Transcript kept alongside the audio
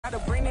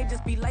they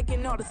just be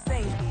liking all the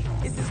same.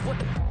 This is what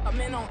the I'm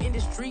in on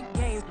industry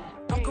games.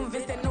 I'm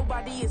convinced that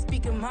nobody is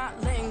speaking my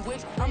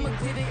language. I'm a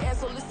clear the air,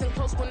 so listen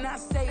close when I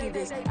say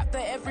this. After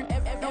every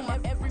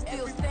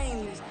feel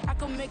stainless, I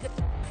can make a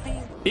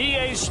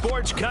EA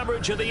Sports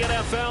coverage of the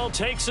NFL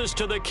takes us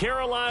to the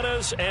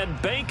Carolinas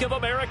and Bank of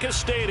America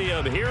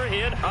Stadium here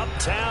in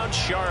Uptown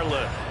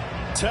Charlotte.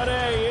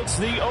 Today, it's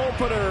the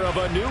opener of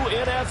a new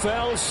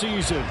NFL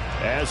season,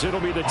 as it'll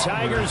be the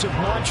Tigers of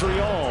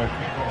Montreal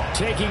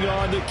taking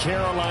on the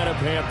Carolina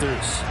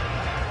Panthers.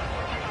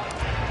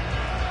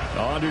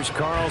 Anders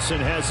Carlson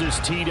has us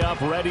teed up,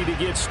 ready to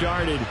get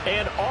started.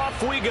 And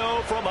off we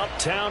go from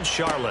Uptown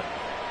Charlotte.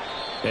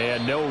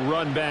 And no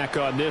run back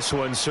on this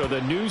one, so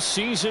the new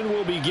season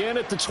will begin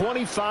at the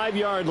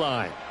 25-yard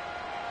line.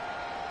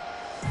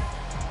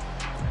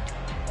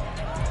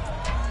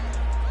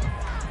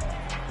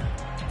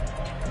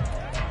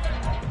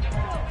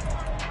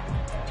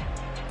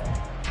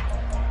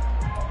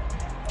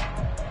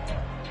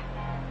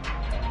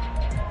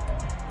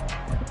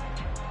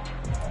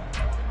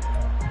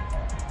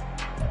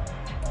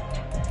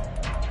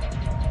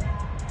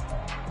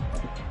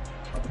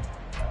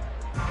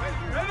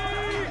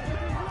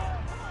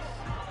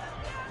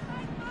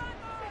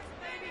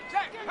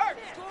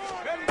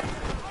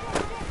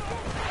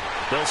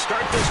 They'll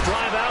start this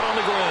drive out on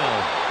the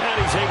ground.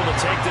 And he's able to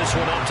take this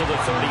one up to the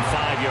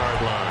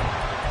 35-yard line.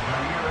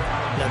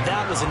 Now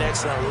that was an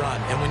excellent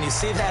run. And when you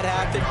see that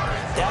happen,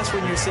 that's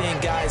when you're seeing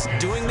guys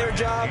doing their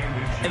job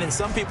and then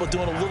some people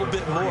doing a little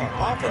bit more.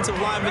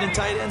 Offensive linemen and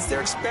tight ends, they're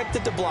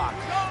expected to block.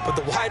 But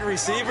the wide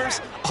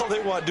receivers, all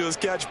they want to do is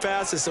catch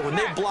passes. So when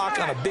they block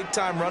on a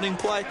big-time running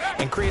play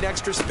and create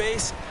extra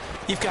space,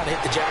 you've got to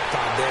hit the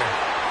jackpot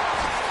there.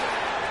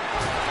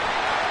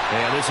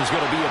 And this is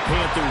going to be a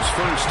Panthers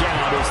first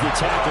down as the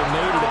tackle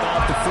made at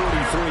about the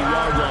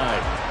 43-yard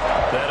line.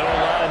 That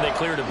O-line, they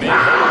cleared a big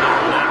hole there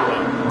on that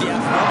run. The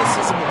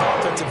athleticism of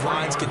offensive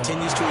lines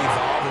continues to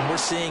evolve, and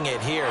we're seeing it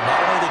here. Not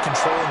only are they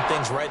controlling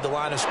things right at the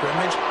line of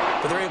scrimmage,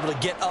 but they're able to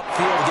get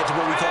upfield to get to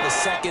what we call the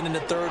second and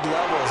the third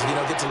levels. You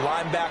know, get to the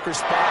linebacker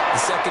spot, the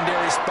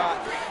secondary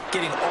spot,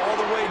 getting all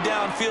the way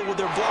downfield with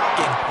their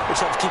blocking, which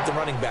helps keep the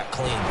running back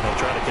clean.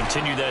 They'll try to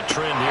continue that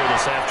trend here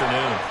this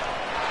afternoon.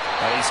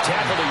 And he's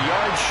tackled a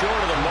yard short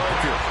of the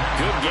marker.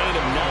 Good gain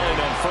of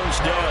 9 on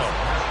first down.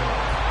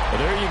 Well,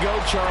 there you go,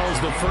 Charles,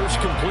 the first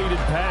completed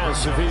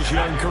pass of his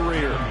young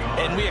career.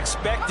 And we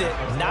expect it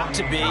not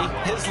to be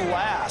his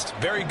last.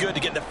 Very good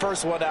to get the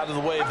first one out of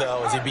the way,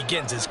 though, as he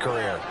begins his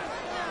career.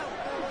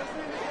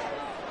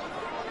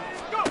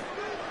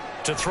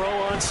 To throw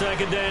on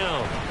second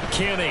down.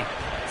 Kenny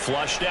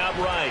flushed out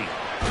right.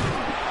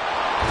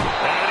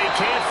 And he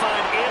can't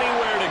find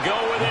anywhere to go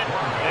with it,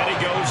 and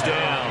he goes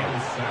down.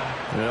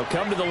 They'll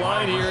come to the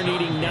line here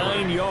needing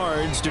 9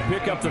 yards to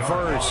pick up the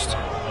first.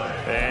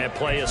 And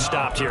play is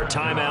stopped here.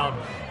 Timeout.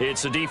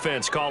 It's the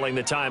defense calling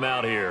the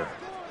timeout here.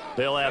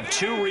 They'll have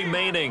 2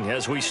 remaining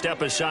as we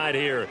step aside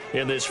here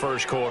in this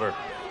first quarter.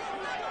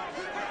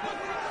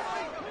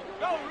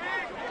 Go,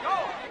 Rick.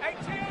 Go.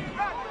 18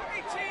 rattle.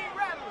 18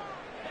 rattle.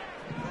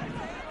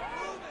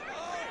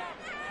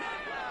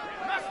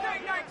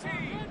 Mustang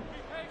 19.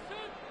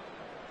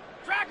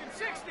 Dragon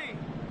 60.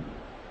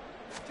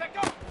 Take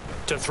off.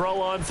 To throw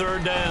on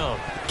third down.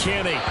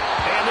 Kenny.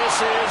 And this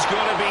is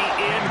going to be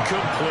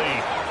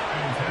incomplete.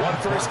 One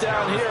first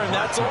down here, and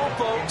that's all,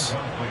 folks.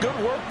 Good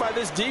work by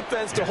this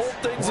defense to hold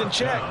things in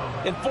check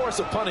and force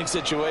a punting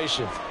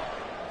situation.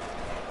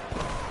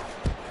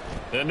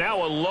 And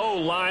now a low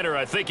liner.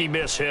 I think he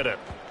mishit it.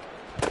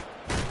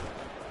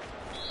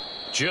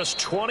 Just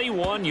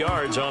 21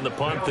 yards on the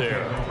punt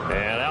there.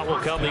 And out will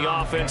come the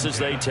offense as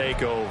they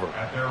take over.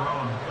 At their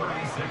own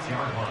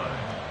 36-yard line.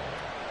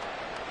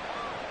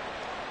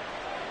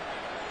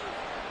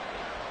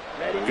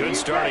 Good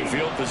starting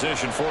field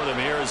position for them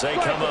here as they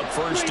come up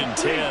 1st and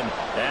 10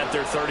 at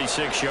their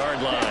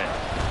 36-yard line.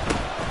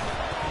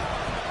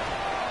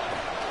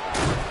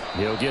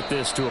 He'll get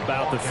this to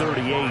about the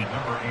 38. Number 8.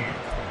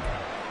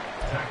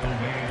 Tackle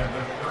made at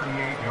the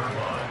 38-yard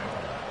line.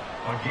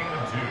 A gain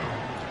of 2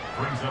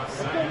 brings up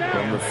second.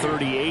 From the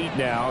 38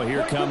 now,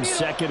 here comes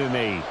 2nd and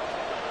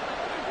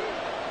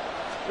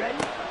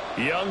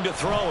 8. Young to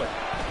throw it.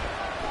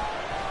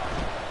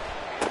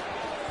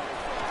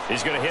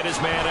 He's going to hit his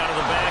man out of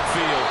the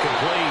backfield,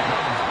 complete.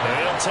 And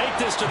he'll take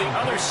this to the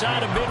other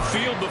side of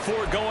midfield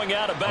before going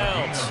out of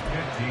bounds.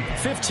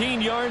 15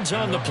 yards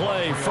on the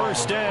play,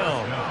 first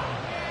down.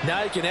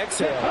 Now you can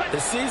exhale. The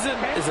season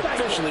is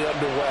officially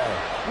underway.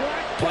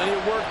 Plenty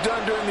of work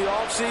done during the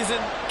offseason,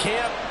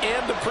 camp,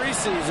 and the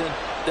preseason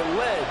that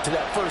led to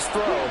that first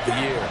throw of the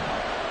year.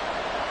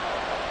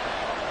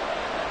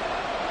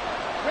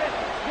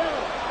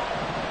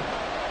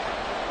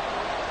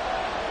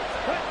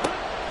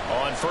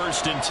 On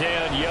 1st and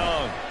 10,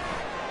 Young.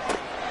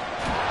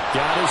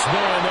 Got his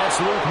man, that's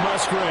Luke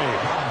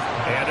Musgrave.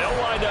 And they'll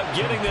wind up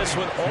getting this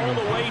one all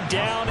the way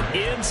down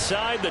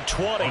inside the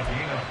 20.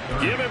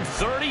 Give him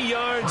 30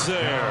 yards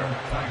there.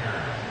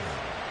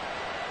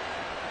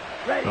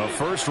 A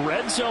first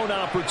red zone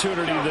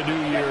opportunity of the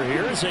new year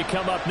here as they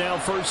come up now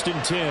 1st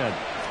and 10.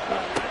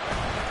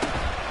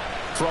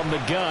 From the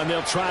gun,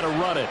 they'll try to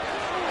run it.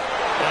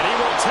 And he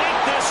will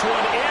take this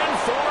one in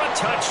for a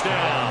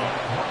touchdown.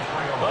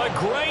 A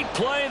great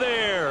play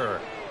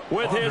there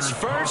with his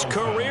first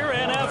career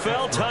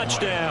NFL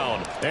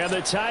touchdown. And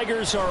the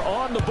Tigers are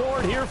on the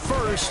board here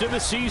first in the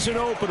season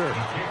opener.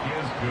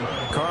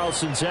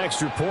 Carlson's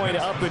extra point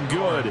up and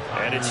good.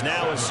 And it's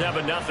now a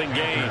 7-0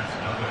 game.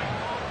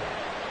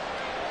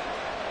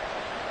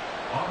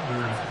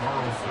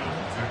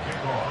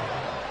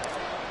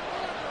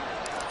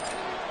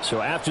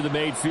 So after the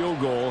made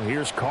field goal,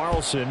 here's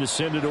Carlson to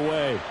send it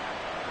away.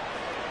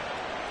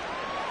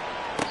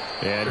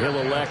 And he'll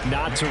elect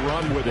not to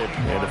run with it.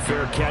 And a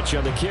fair catch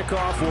on the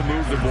kickoff will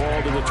move the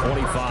ball to the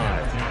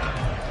 25.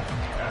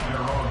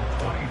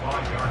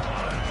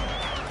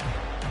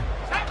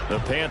 The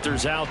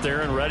Panthers out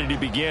there and ready to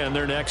begin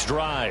their next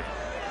drive.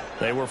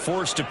 They were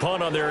forced to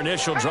punt on their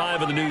initial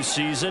drive of the new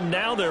season.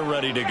 Now they're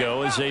ready to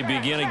go as they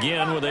begin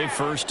again with a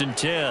 1st and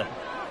 10.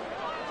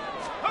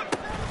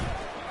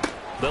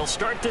 They'll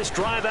start this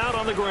drive out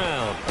on the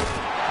ground.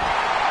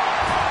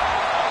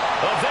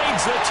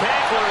 Evades the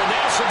tackler, and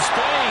there's some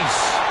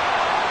space.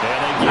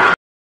 And they get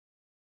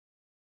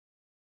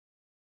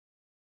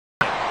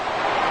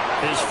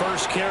his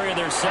first carry of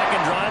their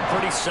second drive,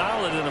 pretty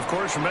solid. And, of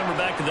course, remember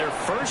back to their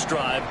first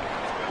drive,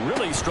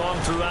 really strong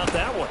throughout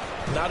that one.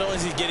 Not only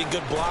is he getting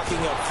good blocking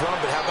up front,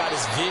 but how about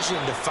his vision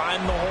to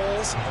find the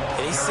holes?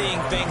 And he's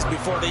seeing things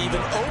before they even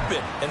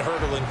open and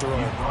hurdling through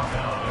them.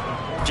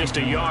 Just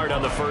a yard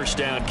on the first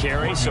down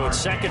carry, so it's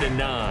 2nd and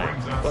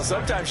 9. Well,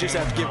 sometimes you just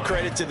have to give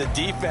credit to the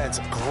defense.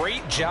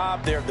 Great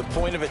job there at the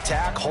point of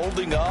attack,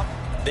 holding up.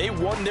 They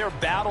won their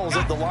battles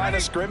at the line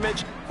of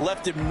scrimmage,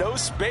 left him no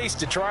space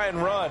to try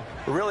and run.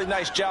 A really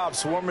nice job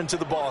swarming to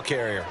the ball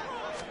carrier.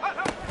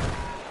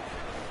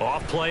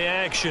 Off play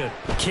action.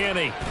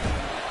 Kenny.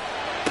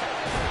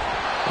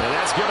 And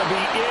that's going to be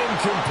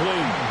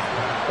incomplete.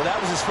 Well,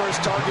 that was his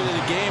first target of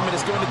the game, and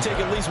it's going to take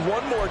at least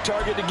one more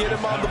target to get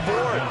him on the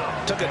board.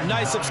 Took a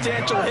nice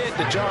substantial hit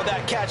to jar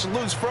that catch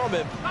loose from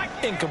him.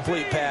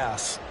 Incomplete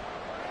pass.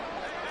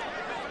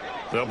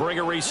 They'll bring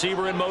a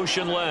receiver in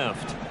motion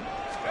left.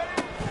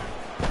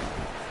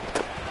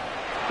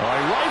 He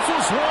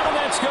rifles one, and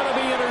that's going to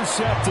be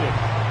intercepted.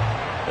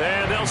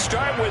 And they'll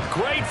start with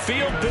great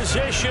field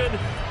position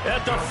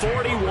at the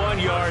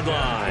 41-yard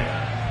line.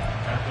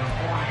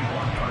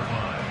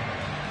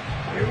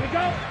 Here we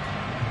go.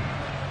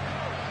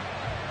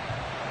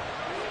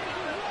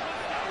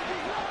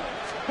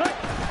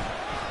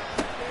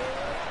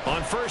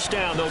 On first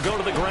down, they'll go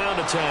to the ground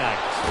attack.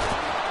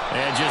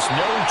 And just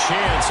no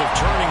chance of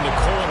turning the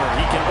corner.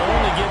 He can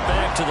only get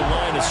back to the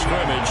line of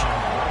scrimmage.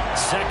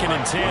 2nd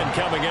and 10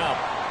 coming up.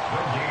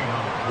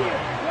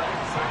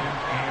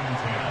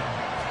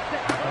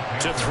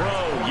 To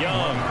throw,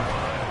 Young.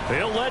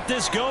 He'll let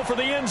this go for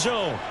the end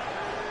zone.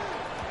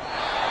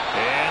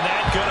 And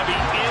that's going to be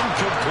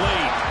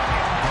incomplete.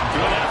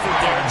 Good effort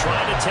there,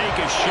 trying to take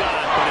a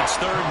shot, but it's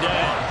 3rd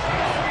down.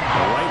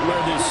 Right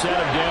where this set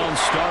of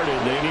downs started,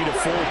 they need a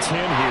full 10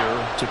 here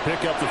to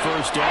pick up the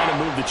first down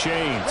and move the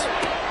chains.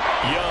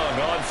 Young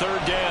on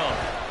 3rd down.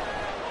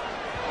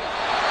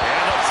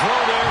 And a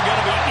throw there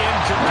going to be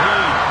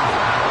incomplete.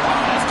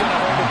 That's going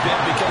to hurt a bit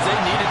because they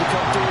needed to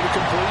come through with a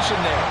completion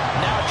there.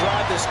 Now a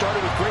drive that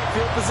started with great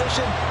field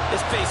position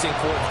is facing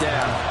 4th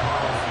down.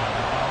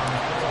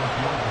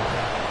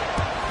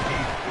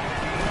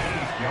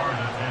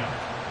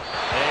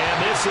 And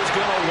this is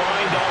going to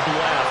wind up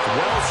left.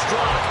 Well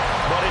struck,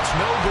 but it's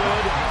no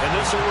good, and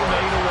this will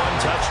remain a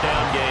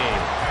one-touchdown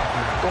game.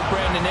 Well,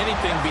 Brandon,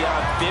 anything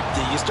beyond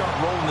 50, you start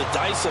rolling the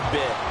dice a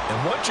bit. And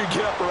once you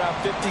get up around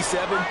 57,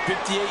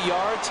 58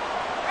 yards,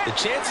 the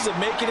chances of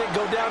making it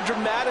go down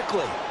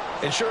dramatically.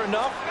 And sure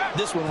enough,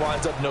 this one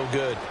winds up no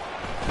good.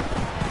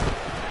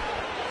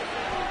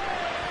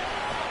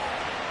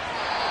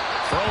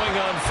 Throwing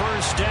on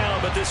first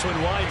down, but this one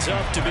winds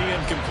up to be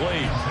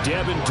incomplete.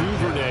 Devin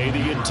Duvernay,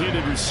 the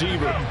intended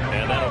receiver,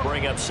 and that'll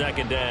bring up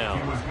 2nd down.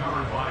 He was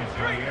covered by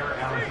Jair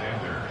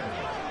Alexander.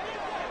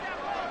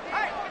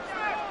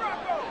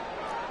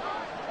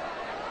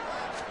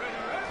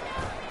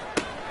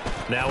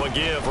 Now a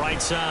give,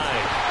 right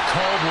side.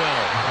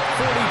 Caldwell,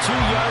 42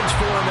 yards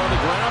for him on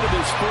the ground in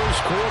his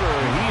first quarter.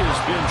 He has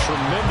been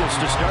tremendous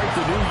to start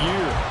the new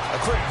year. A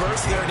quick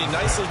burst there, and he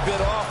nicely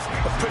bit off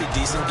a pretty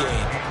decent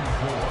gain.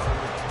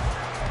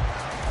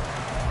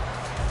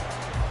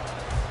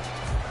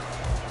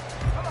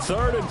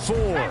 3rd and 4.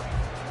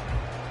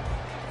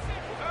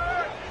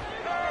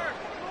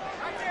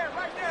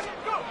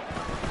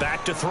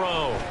 Back to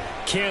throw.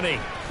 Kenny.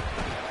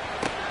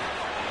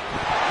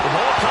 The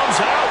ball comes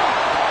out.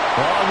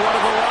 Oh, one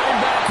of the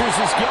linebackers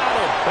has got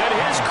it. And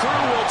his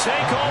crew will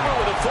take over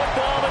with a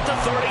football at the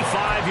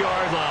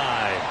 35-yard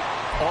line.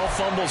 All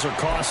fumbles are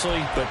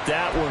costly, but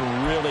that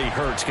one really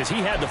hurts because he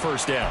had the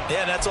first down.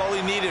 Yeah, that's all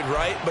he needed,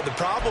 right? But the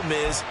problem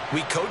is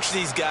we coach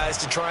these guys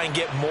to try and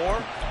get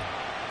more,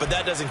 but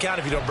that doesn't count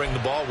if you don't bring the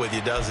ball with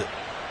you, does it?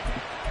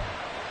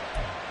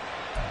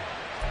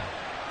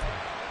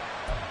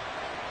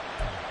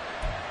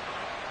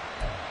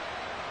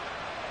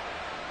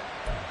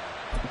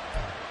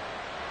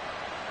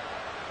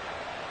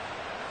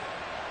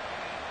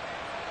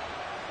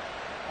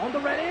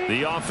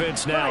 The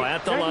offense now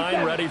at the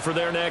line, ready for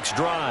their next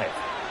drive.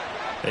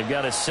 They've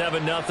got a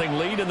 7-0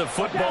 lead in the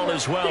football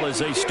as well as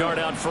they start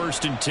out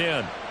 1st and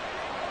 10.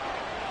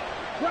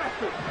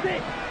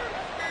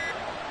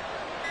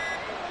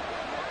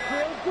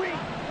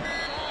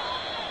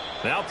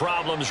 Now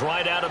problems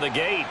right out of the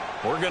gate.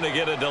 We're going to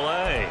get a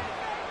delay.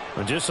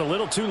 Just a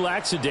little too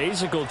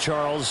lackadaisical,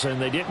 Charles,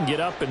 and they didn't get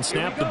up and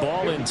snap the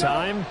ball in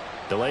time.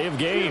 Delay of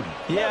game.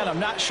 Yeah, and I'm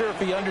not sure if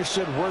he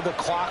understood where the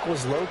clock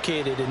was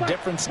located. In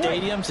different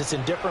stadiums, it's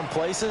in different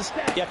places.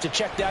 You have to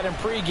check that in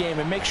pregame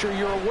and make sure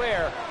you're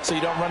aware so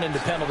you don't run into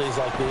penalties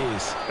like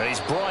these. And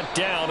he's brought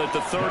down at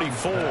the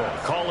 34.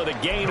 Call it a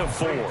gain of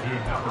 4.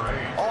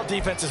 All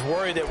defenses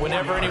worry that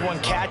whenever anyone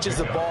catches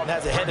the ball and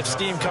has a head of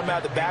steam come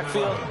out of the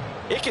backfield,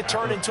 it could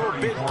turn into a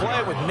big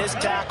play with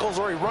missed tackles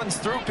or he runs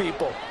through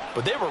people.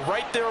 But they were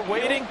right there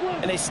waiting,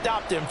 and they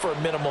stopped him for a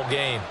minimal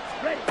gain.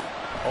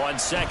 On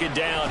 2nd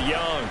down,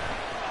 Young.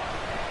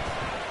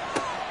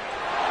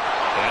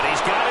 And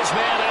he's got his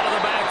man out of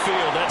the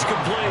backfield. That's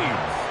complete.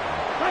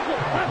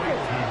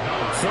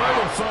 3rd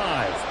and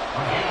 5.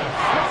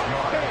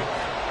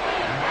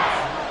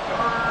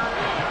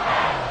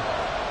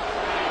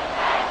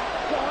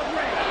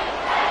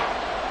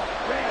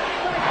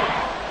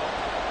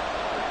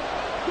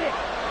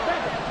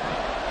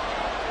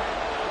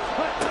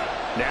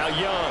 Now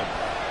Young.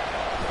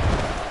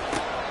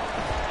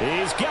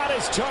 He's got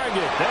his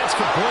target. That's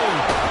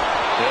complete.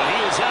 And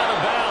he is out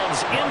of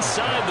bounds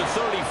inside the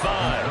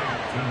 35.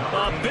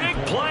 A big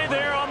play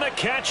there on the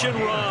catch and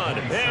run.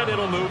 And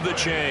it'll move the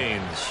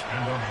chains.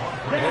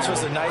 This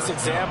was a nice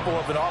example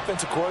of an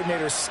offensive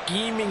coordinator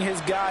scheming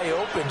his guy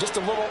open. Just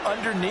a little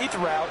underneath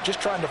route, just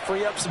trying to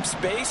free up some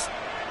space.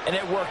 And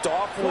it worked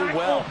awfully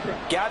well.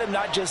 Got him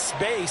not just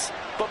space,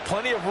 but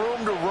plenty of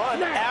room to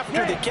run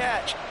after the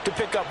catch to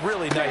pick up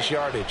really nice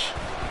yardage.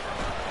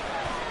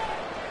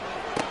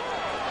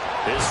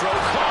 His throw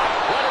caught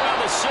right around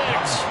the 6.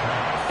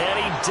 And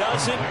he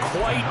doesn't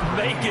quite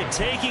make it.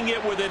 Taking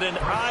it within an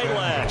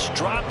eyelash.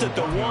 Dropped at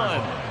the 1.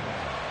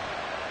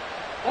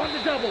 On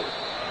the double.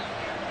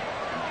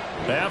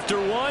 After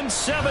 1,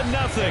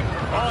 7-0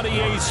 on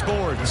EA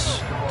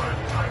Sports.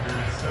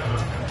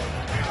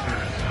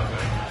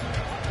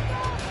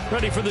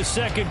 Ready for the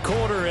 2nd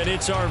quarter, and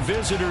it's our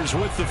visitors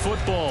with the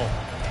football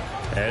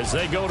as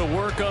they go to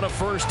work on a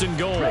 1st and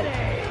goal. Ready.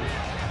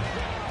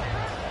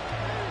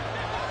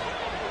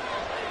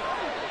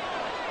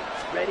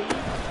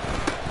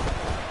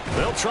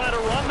 They'll try to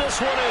run this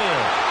one in,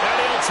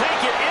 and he'll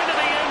take it into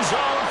the end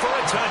zone for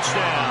a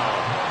touchdown.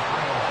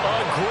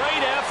 A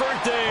great effort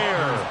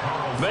there,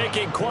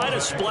 making quite a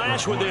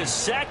splash with his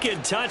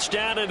 2nd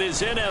touchdown in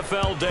his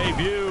NFL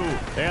debut.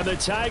 And the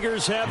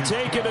Tigers have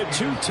taken a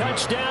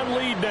 2-touchdown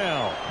lead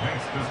now.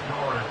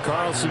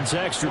 Carlson's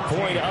extra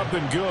point up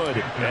and good,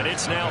 and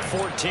it's now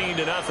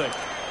 14-0.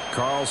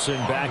 Carlson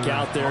back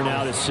out there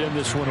now to send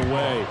this one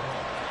away.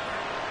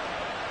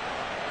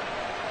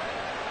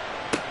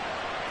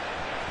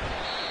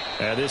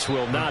 And this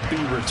will not be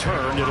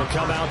returned. It'll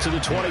come out to the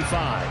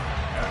 25.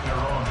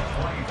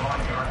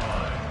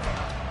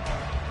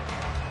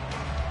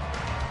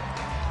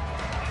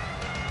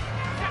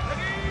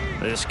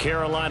 This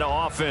Carolina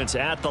offense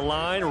at the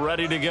line,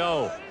 ready to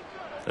go.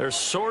 They're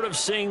sort of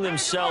seeing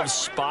themselves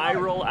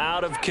spiral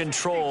out of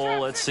control.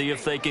 Let's see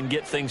if they can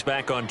get things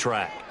back on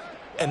track.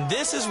 And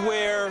this is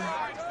where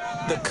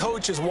the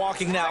coach is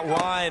walking that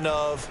line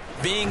of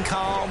being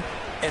calm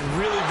and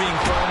really being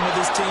firm with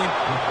his team.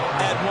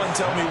 I had one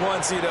tell me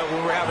once, when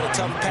we're having a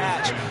tough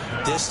patch,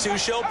 this too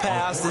shall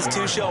pass, this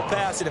too shall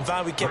pass. And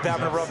finally we kept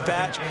having a rough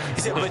patch.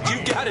 He said, but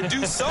you got to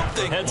do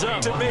something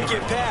to make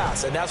it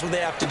pass. And that's what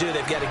they have to do.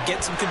 They've got to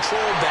get some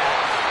control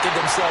back, get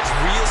themselves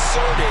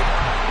reasserted,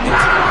 and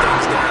calm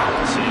things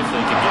down. See if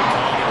they can get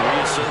calm and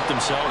reassert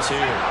themselves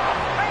here.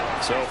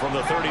 So from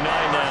the 39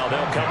 now,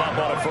 they'll come up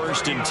on a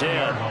 1st and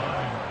 10.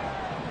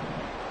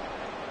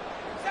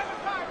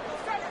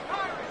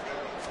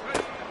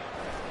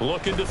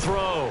 Looking to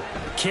throw.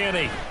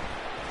 Kenny.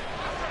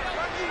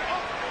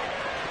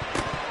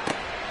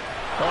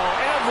 Oh,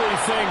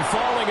 everything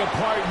falling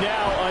apart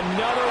now.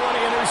 Another one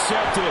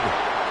intercepted.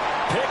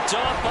 Picked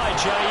off by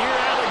Jair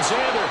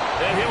Alexander.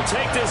 And he'll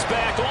take this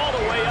back all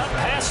the way up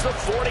past the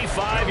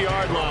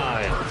 45-yard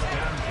line.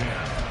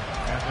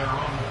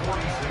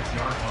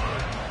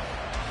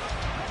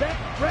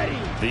 Ready.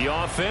 The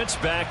offense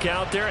back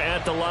out there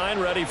at the line,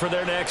 ready for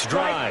their next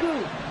drive.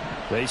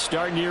 They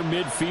start near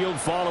midfield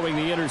following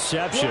the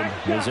interception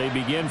as they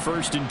begin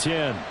 1st and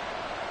 10.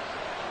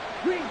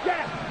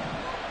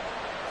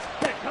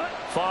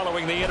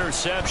 Following the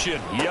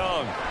interception,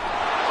 Young.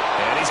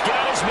 And he's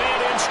got his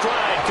man in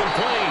stride,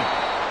 complete.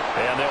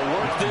 And they'll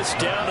work this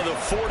down to the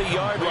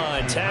 40-yard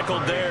line,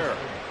 tackled there.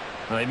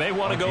 They may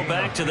want to go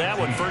back to that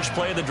one. First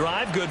play of the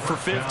drive, good for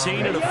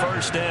 15 and a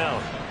 1st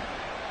down.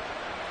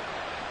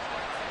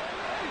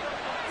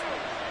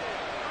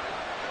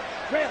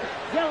 Red,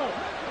 yellow,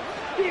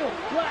 steel,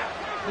 black,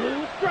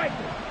 blue, striker.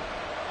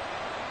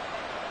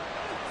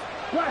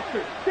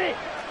 Blaster, 6.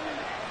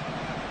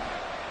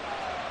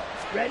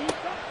 Ready?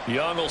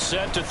 Young will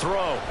set to throw.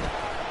 Oh,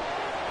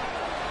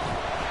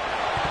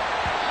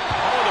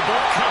 the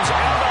ball comes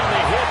out on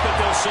the hit, but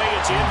they'll say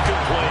it's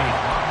incomplete.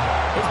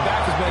 His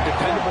back has been a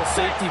dependable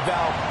safety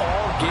valve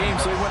all game,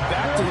 so he went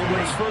back to him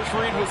when his first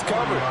read was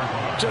covered.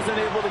 Just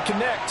unable to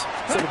connect,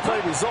 so the play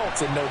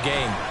results in no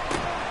gain.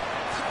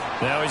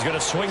 Now he's going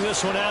to swing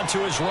this one out to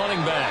his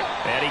running back,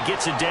 and he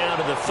gets it down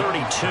to the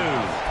 32.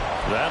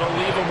 That'll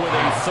leave him with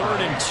a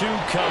 3rd and 2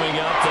 coming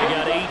up. They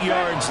got 8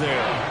 yards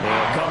there.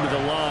 They'll come to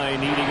the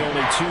line, needing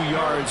only 2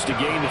 yards to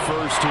gain the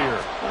first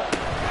here.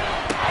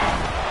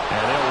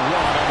 And they'll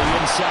run on the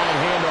inside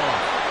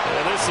handoff.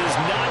 And this is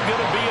not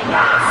going to be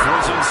enough.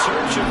 Was in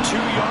search of 2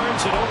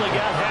 yards and only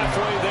got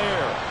halfway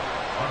there.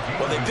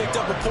 Well, they picked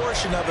up a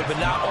portion of it, but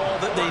not all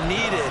that they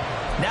needed.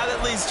 Now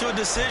that leads to a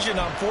decision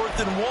on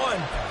 4th and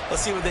 1.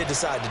 Let's see what they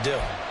decide to do.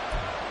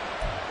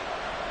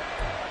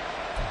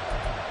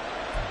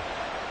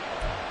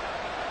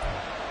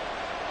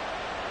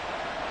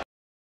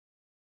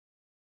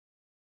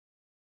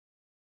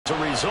 As a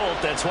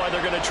result, that's why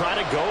they're going to try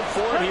to go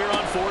for it here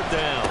on 4th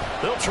down.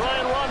 They'll try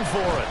and run for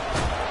it.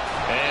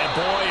 And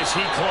boy, is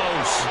he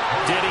close.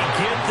 Did he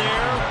get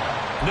there?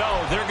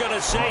 No, they're going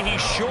to say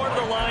he's short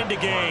of the line to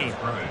gain.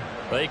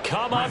 They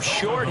come up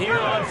short here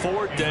on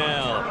 4th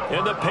down.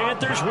 And the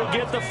Panthers will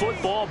get the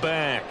football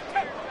back.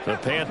 The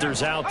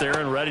Panthers out there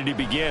and ready to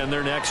begin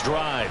their next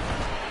drive.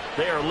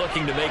 They are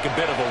looking to make a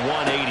bit of a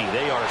 180.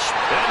 They are.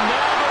 And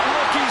now the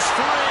rookie's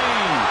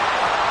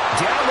free.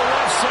 Down the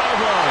left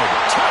sideline.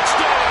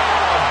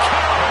 Touchdown,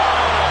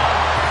 Carolina.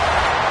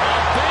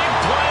 A big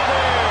play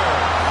there.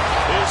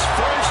 His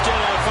first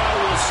NFL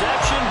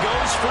reception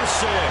goes for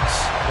 6.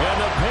 And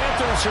the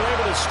Panthers are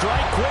able to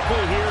strike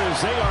quickly here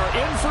as they are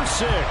in for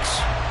 6.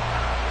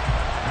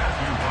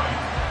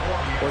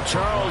 Well,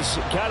 Charles,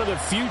 kind of the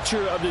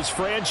future of this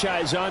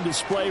franchise on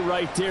display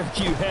right there.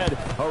 You had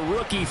a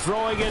rookie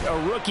throwing it, a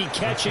rookie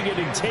catching it,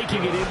 and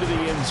taking it into the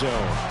end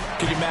zone.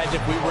 Could you imagine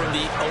if we were in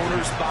the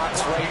owner's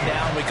box right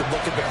now and we could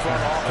look at the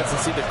front office and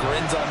see the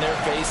grins on their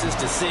faces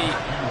to see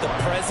the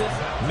present,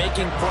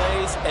 making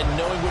plays, and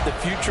knowing what the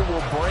future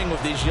will bring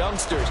with these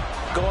youngsters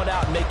going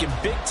out and making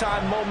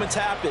big-time moments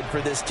happen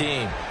for this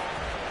team.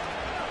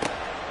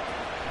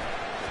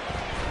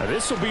 Now,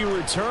 this will be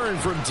returned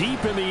from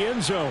deep in the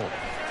end zone.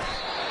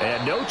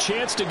 And no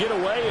chance to get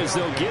away as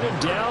they'll get him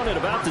down at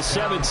about the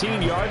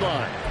 17-yard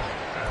line.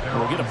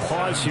 We'll get a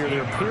pause here.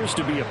 There appears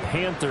to be a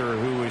Panther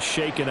who was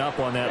shaken up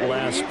on that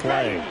last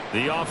play.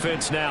 The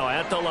offense now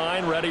at the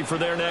line, ready for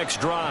their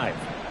next drive.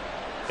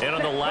 And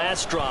on the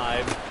last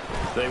drive,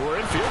 they were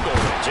in field goal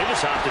range. They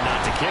just opted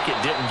not to kick it,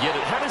 didn't get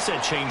it. How does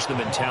that change the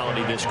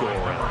mentality this go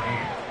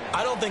around?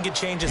 I don't think it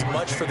changes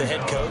much for the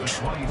head coach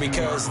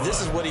because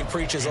this is what he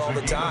preaches all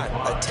the time.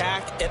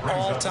 Attack at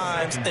all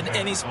times in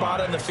any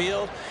spot on the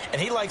field, and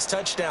he likes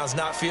touchdowns,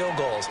 not field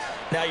goals.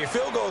 Now, your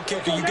field goal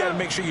kicker, you've got to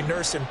make sure you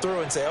nurse him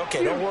through and say,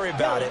 okay, don't worry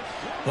about it.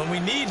 When we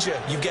need you,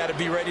 you've got to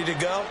be ready to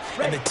go.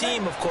 And the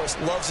team, of course,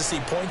 loves to see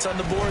points on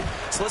the board.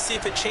 So let's see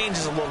if it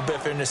changes a little bit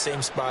if they're in the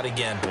same spot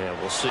again. Yeah,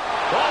 we'll see.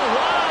 Oh,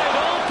 wide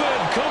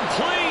open,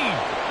 complete.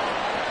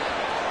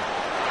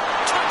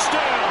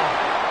 Touchdown.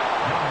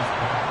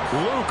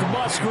 Luke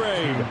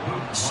Musgrave,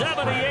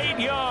 78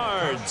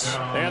 yards.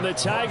 And the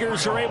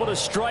Tigers are able to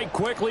strike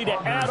quickly to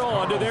add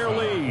on to their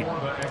lead.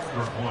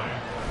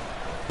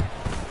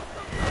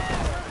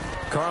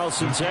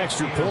 Carlson's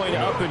extra point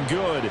up and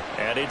good.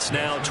 And it's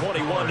now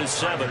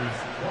 21-7.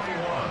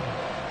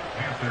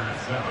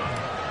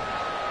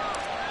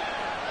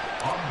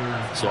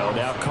 So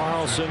now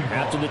Carlson,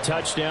 after the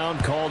touchdown,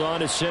 called on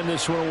to send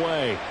this one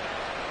away.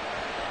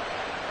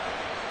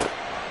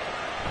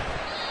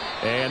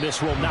 And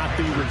this will not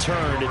be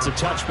returned. It's a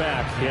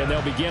touchback, and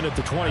they'll begin at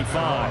the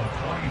 25.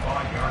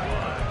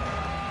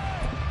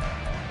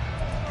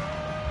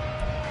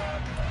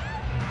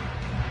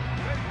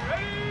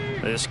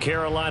 This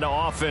Carolina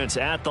offense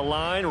at the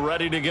line,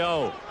 ready to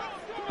go.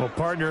 Well,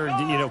 partner,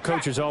 you know,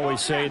 coaches always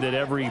say that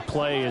every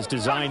play is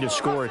designed to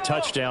score a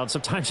touchdown.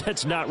 Sometimes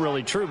that's not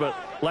really true, but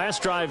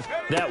last drive,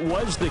 that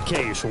was the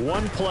case.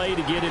 One play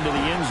to get into the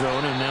end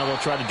zone, and now they'll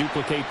try to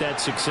duplicate that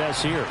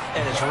success here.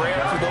 And it's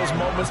rare for those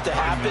moments to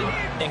happen.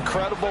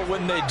 Incredible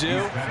when they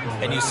do.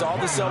 And you saw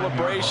the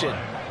celebration.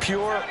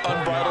 Pure,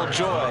 unbridled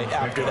joy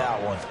after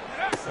that one.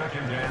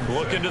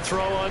 Looking to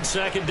throw on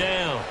 2nd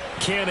down.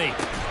 Kenny.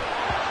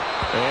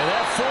 And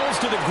that falls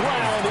to the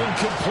ground,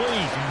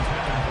 incomplete.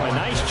 A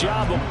nice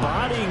job of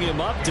bodying him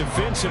up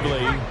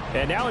defensively.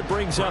 And now it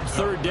brings up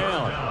 3rd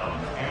down.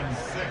 And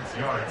 6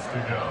 yards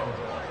to go.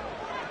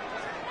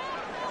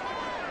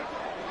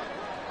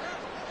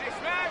 Hey,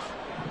 smash!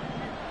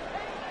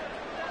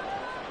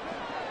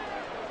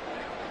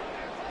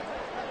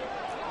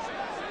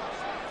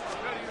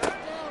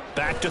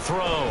 Back to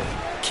throw.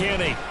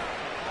 Kenny.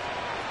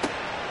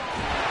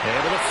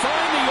 Able to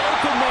find the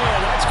open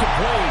man. That's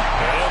complete.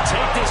 And he'll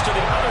take this to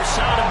the other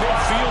side of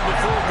midfield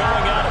before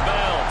going out of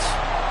bounds.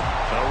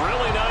 A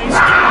really nice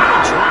gain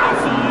of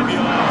 25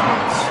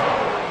 yards.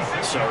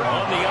 So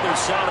on the other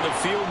side of the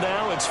field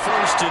now, it's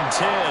 1st first and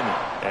 10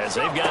 as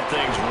they've got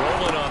things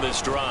rolling on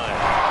this drive.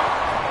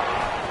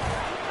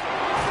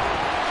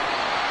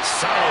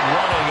 Solid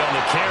running on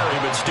the carry,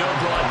 but still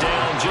brought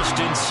down just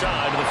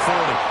inside of the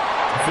 40.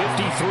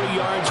 53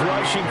 yards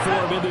rushing for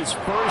him in this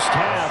first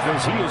half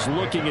as he is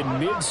looking in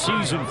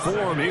mid-season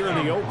form here in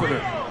the opener.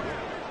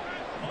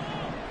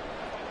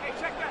 Hey,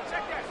 check that.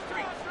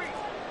 Street.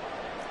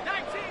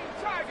 19,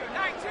 Tiger.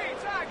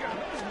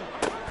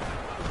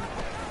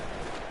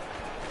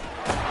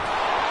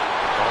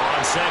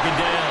 On second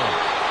down,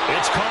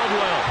 it's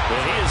Caldwell.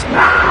 And he is out of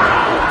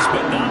bounds,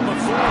 but not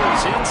before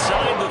he's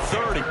inside the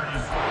 30.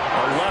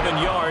 11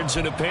 yards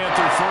and a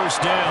Panther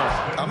first down.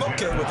 I'm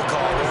okay with the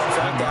call. In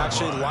fact, I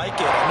actually like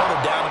it. I know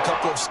they're down a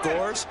couple of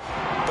scores,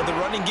 but the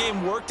running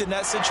game worked in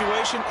that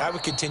situation. I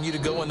would continue to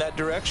go in that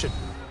direction.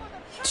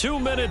 2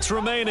 minutes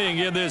remaining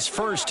in this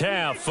first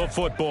half of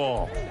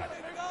football.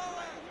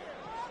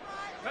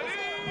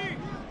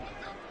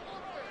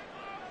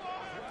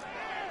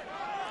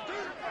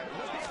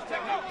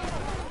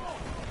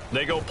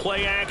 They go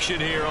play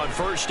action here on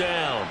first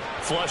down.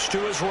 Flush to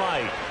his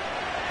right.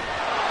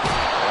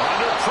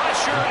 Under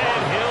pressure,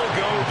 and he'll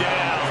go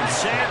down.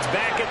 Sacked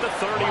back at the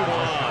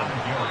 31.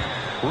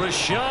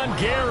 Rashawn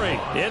Gary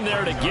in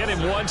there to get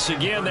him once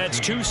again. That's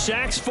 2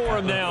 sacks for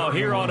him now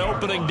here on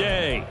opening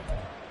day.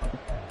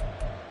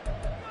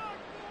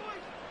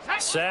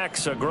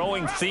 Sacks, a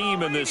growing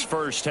theme in this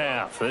first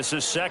half. This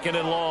is second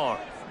and long.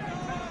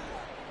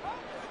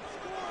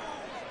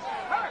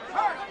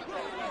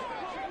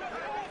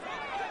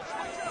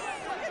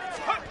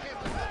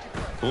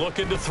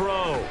 Looking to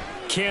throw.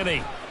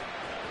 Kenny.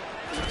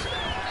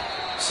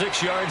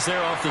 6 yards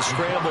there off the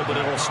scramble, but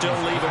it'll still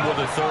leave him with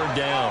a third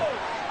down.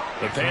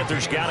 The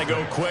Panthers got to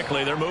go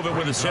quickly. They're moving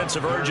with a sense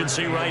of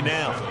urgency right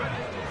now.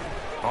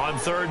 On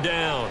third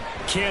down,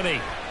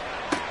 Kenny.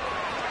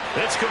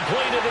 It's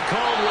completed to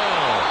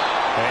Caldwell.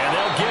 And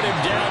they'll get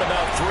him down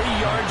about 3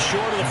 yards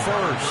short of the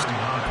first.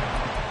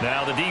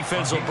 Now the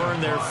defense will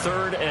burn their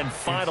third and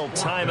final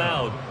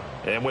timeout.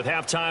 And with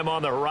halftime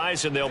on the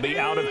horizon, they'll be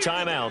out of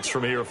timeouts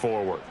from here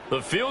forward.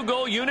 The field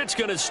goal unit's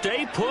going to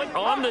stay put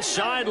on the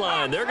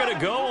sideline. They're going to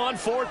go on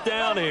fourth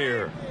down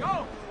here.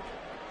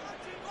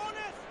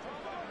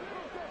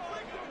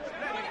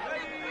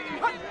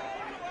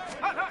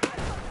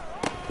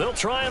 They'll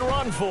try and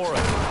run for it.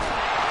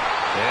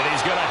 And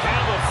he's going to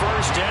have a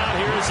first down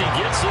here as he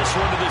gets this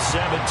one to the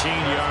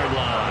 17-yard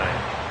line.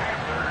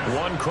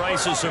 One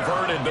crisis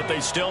averted, but they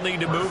still need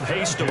to move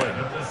hastily.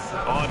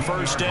 On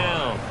first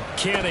down,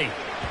 Kenny.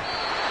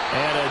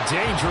 And a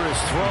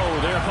dangerous throw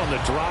there on the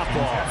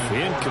drop-off.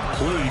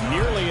 Incomplete,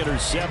 nearly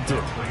intercepted.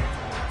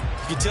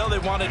 You can tell they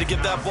wanted to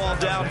get that ball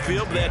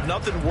downfield, but they had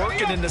nothing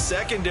working in the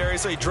secondary,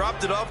 so he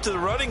dropped it off to the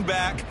running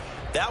back.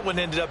 That one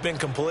ended up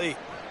incomplete.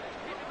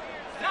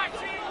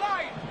 19,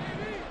 Lion.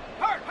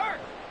 Hurt.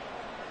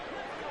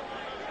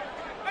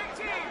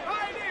 18,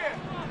 Pioneer.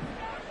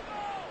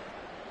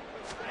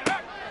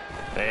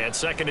 And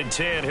second and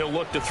 10, he'll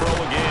look to throw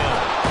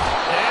again.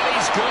 And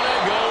he's going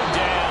to go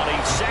down.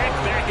 He's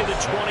sacked back at the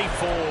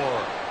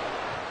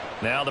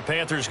 24. Now the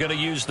Panthers going to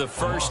use the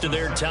first of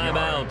their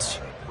timeouts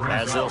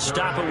as they'll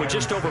stop it with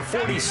just over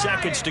 40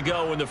 seconds to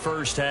go in the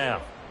first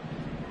half.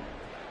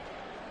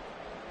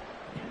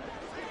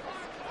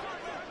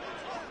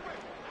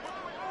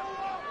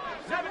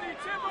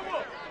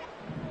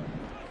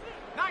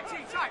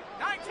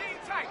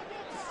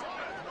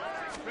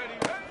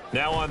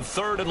 Now on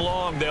third and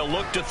long, they'll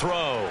look to throw.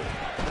 And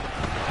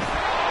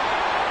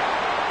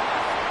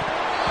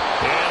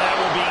that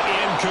will be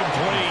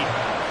incomplete.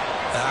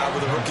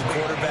 With a rookie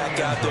quarterback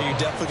out there, you're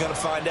definitely going to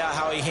find out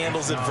how he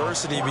handles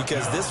adversity,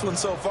 because this one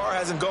so far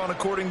hasn't gone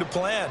according to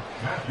plan.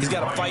 He's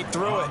got to fight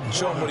through it and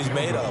show him what he's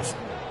made of.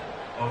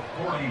 A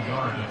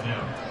 40-yard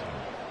attempt.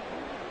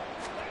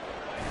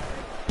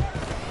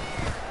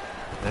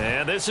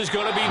 And this is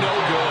going to be no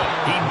good.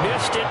 He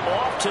missed it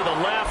off to the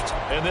left,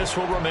 and this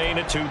will remain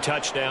a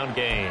 2-touchdown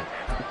game.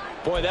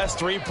 Boy, that's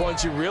 3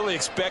 points you really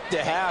expect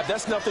to have.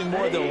 That's nothing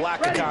more than a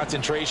lack of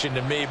concentration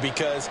to me,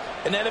 because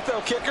an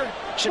NFL kicker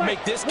should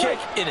make this kick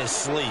in his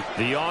sleep.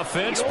 The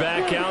offense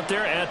back out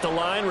there at the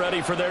line,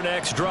 ready for their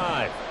next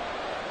drive.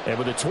 And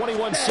with a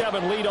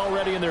 21-7 lead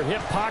already in their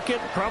hip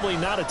pocket, probably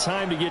not a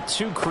time to get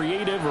too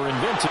creative or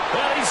inventive.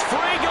 And he's free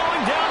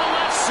going down the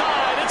left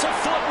side. It's a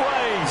foot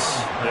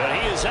race.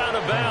 And he is out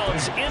of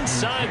bounds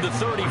inside the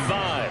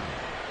 35.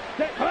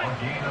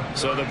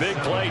 So the big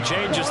play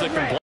changes the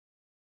complete.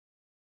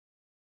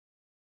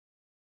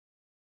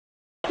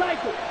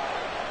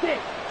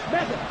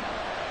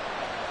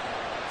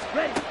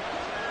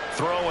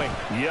 Throwing,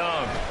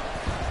 Young.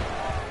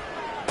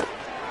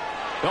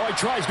 Well, he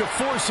tries to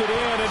force it in,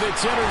 and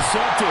it's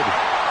intercepted.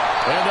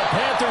 And the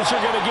Panthers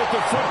are going to get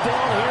the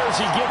football here as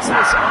he gets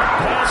this up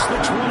past the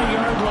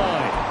 20-yard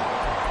line.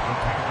 The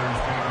Panthers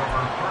take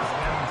over first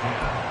and 10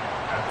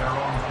 at their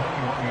own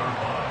 21-yard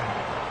line.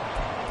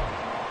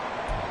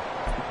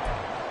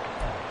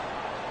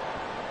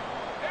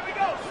 Here we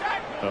go,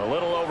 sack. A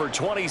little over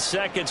 20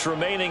 seconds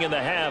remaining in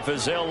the half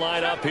as they'll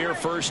line up here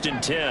first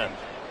and 10.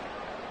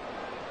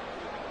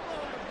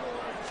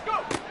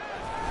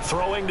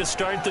 Throwing to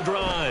start the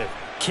drive.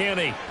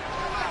 Kenny.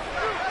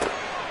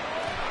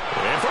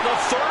 And for the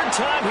third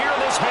time here in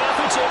this half,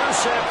 it's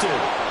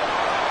intercepted.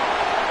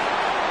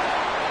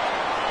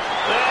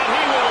 And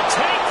he will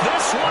take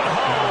this one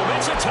home.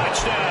 It's a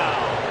touchdown.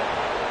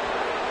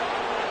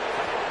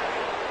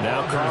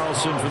 Now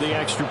Carlson for the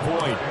extra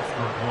point.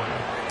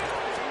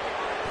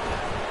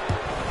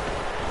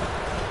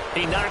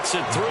 He knocks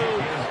it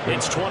through.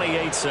 It's 28-7.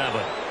 Makes the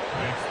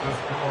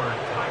score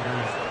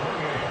Tigers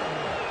 28,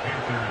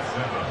 Panthers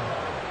 7.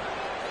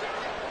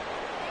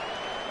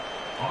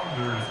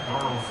 Anders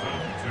Carlson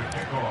to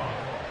kick off.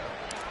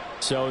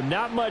 So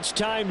not much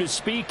time to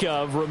speak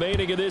of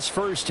remaining in this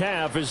first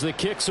half as the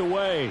kick's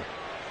away.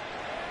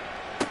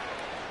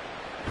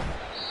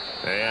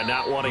 And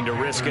not wanting to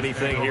risk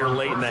anything here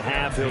late in the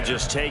half, he'll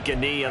just take a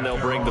knee and they'll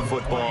bring the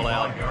football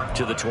out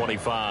to the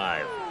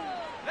 25.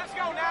 Let's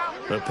go now.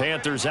 The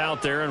Panthers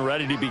out there and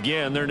ready to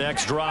begin their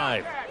next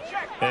drive.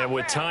 And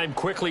with time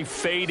quickly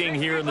fading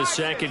here in the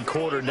second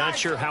quarter, not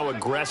sure how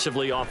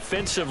aggressively,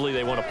 offensively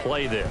they want to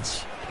play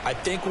this. I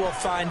think we'll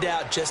find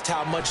out just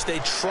how much they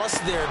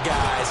trust their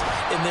guys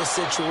in this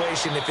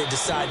situation if they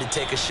decide to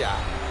take a shot.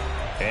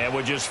 And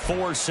with just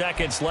 4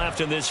 seconds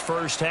left in this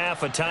first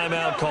half, a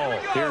timeout call.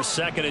 Here's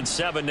 2nd and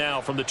 7 now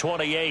from the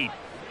 28.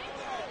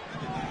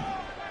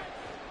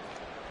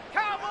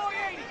 Cowboy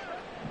 80.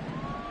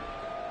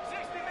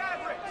 60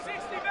 Maverick.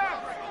 60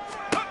 Maverick.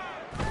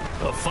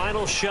 A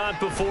final shot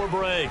before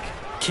break.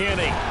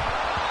 Kenny.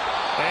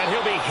 And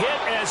he'll be hit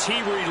as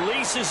he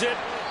releases it,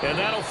 and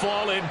that'll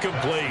fall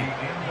incomplete.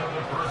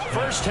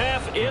 First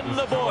half in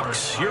the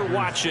books. You're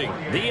watching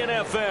the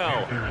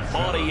NFL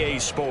on EA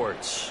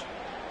Sports.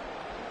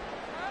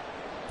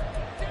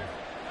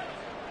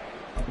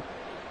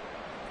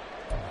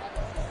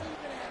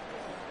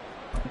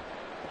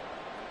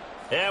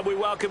 And we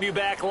welcome you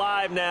back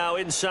live now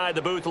inside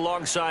the booth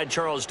alongside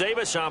Charles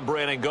Davis. I'm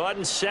Brandon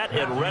Gaudin, set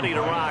and ready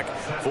to rock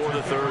for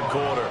the third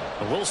quarter.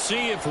 We'll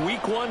see if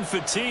week one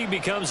fatigue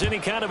becomes any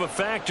kind of a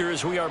factor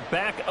as we are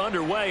back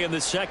underway in the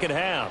second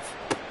half.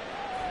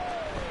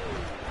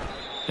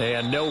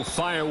 And no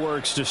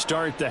fireworks to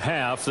start the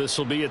half. This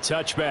will be a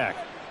touchback.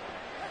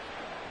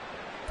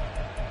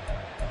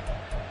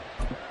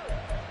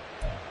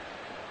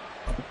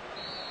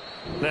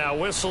 Now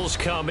whistles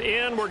come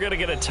in. We're going to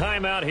get a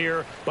timeout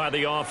here by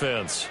the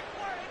offense.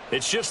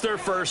 It's just their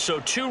first, so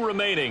 2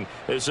 remaining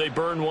as they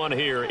burn one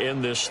here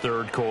in this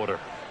third quarter.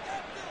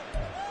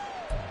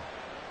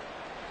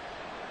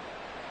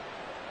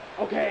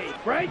 Okay,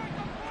 break.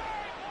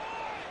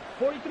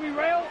 43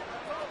 rail.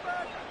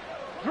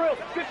 Drill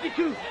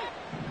 52.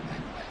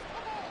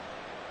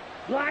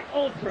 Black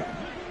Ultra.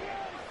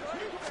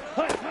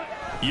 Hut,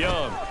 hut.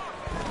 Young.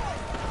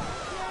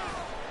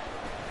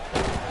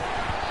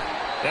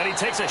 And he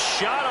takes a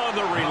shot on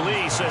the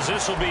release as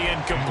this will be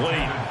incomplete.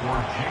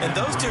 And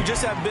those two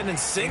just haven't been in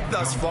sync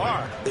thus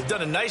far. They've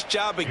done a nice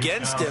job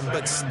against him,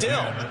 but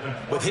still,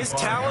 with his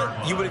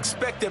talent, you would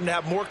expect them to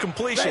have more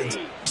completions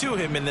to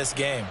him in this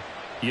game.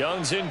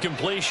 Young's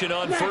incompletion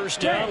on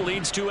first down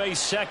leads to a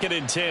 2nd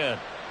and 10.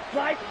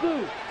 Light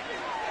blue.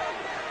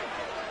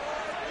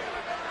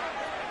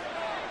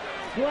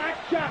 Black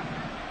shot.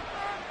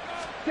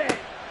 10.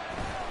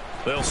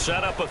 They'll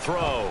set up a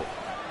throw.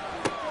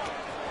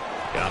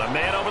 Got a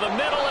man over the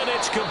middle, and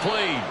it's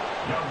complete.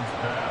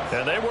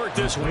 And they work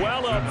this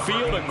well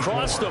upfield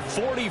across the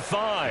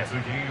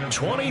 45.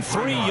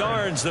 23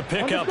 yards the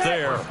pickup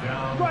there.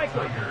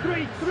 Striker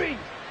 3-3.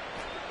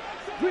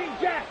 Green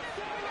jack.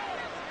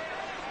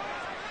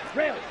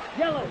 Rail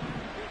yellow.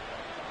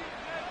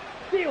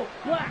 Steel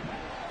black.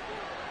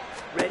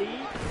 Ready.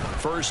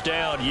 First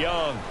down,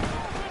 Young.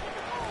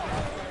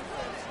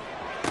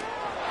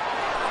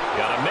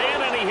 Got a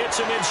man, and he hits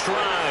him in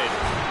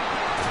stride.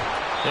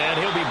 And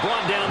he'll be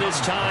brought down this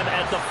time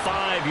at the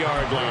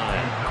 5-yard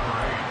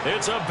line.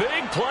 It's a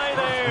big play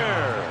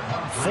there.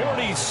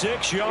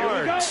 46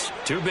 yards.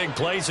 2 big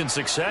plays in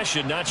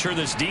succession. Not sure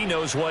this D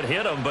knows what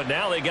hit him, but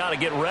now they got to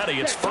get ready.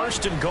 It's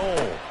 1st and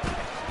goal.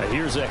 And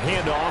here's a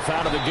handoff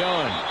out of the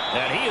gun.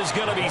 And he is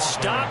going to be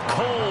stopped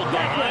cold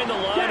behind the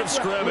line of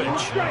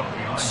scrimmage.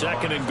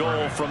 2nd and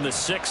goal from the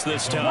 6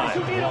 this time.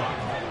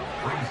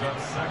 Brings up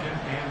 2nd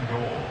and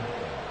goal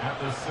at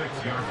the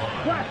 6-yard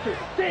line. Blaster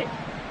 6.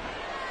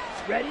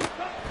 Ready?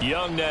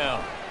 Young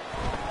now.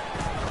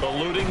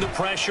 Eluding the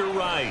pressure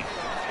right.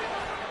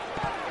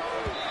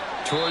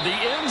 Toward the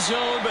end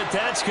zone, but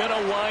that's going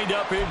to wind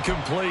up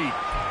incomplete.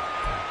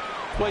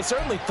 Well, he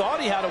certainly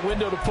thought he had a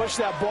window to push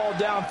that ball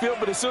downfield,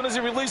 but as soon as he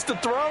released the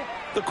throw,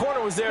 the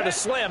corner was there to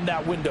slam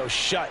that window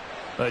shut.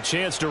 A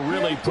chance to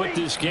really put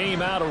this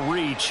game out of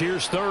reach.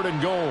 Here's 3rd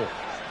and goal.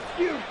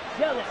 You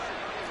yellow.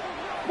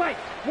 White,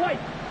 white.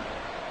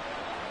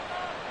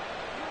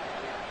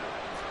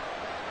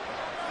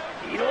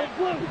 Needle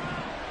blue.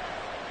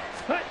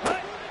 Hut,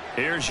 hut.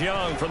 Here's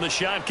Young from the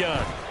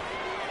shotgun.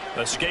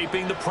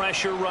 Escaping the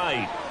pressure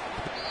right.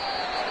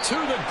 To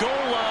the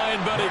goal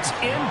line, but it's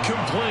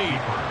incomplete.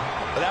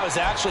 But that was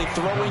actually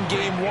throwing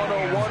game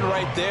 101 right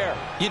right there.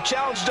 You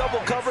challenge double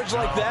coverage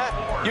like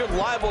that, you're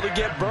liable to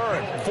get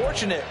burned.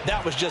 Fortunate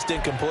that was just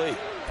incomplete.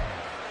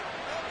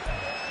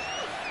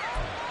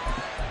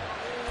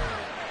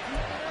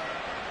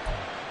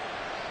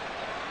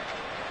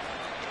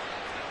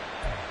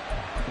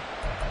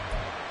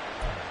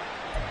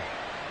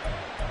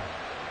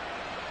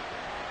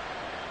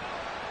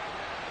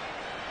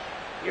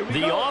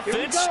 The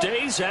offense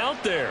stays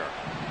out there.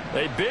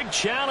 A big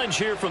challenge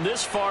here from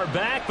this far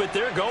back, but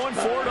they're going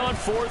for it on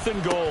 4th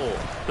and goal.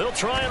 They'll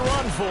try and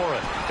run for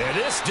it. And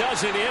this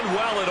doesn't end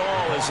well at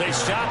all as they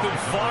stop him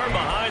far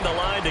behind the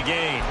line to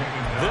gain.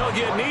 They'll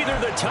get neither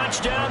the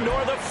touchdown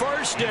nor the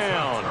first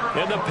down.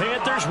 And the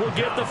Panthers will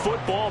get the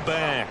football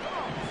back.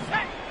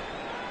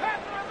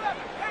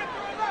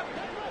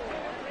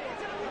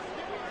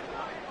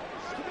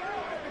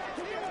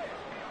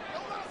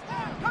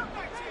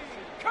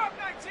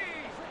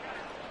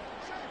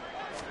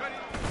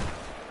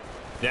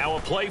 Now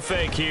a play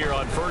fake here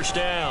on 1st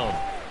down.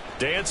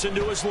 Dancing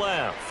to his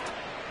left.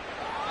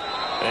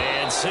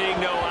 And seeing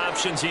no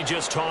options, he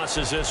just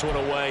tosses this one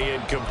away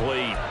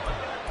incomplete.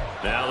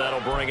 Now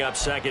that'll bring up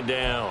 2nd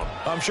down.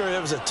 I'm sure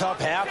it was a tough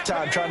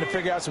halftime trying to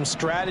figure out some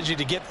strategy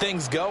to get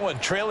things going.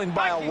 Trailing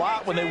by a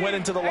lot when they went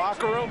into the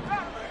locker room.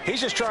 He's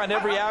just trying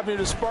every avenue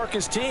to spark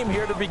his team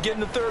here to begin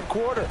the 3rd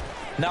quarter.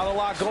 Not a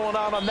lot going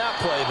on that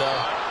play,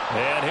 though.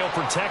 And he'll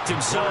protect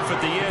himself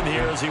at the end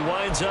here as he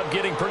winds up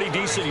getting pretty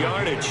decent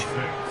yardage.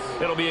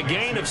 It'll be a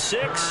gain of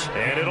 6,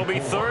 and it'll be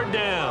 3rd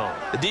down.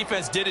 The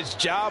defense did its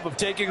job of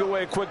taking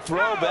away a quick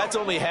throw, but that's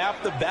only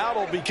half the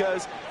battle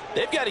because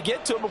they've got to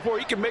get to him before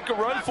he can make a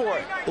run for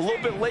it. A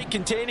little bit late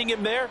containing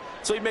him there,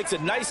 so he makes a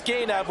nice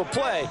gain out of a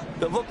play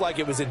that looked like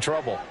it was in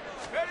trouble.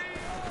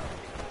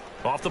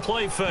 Off the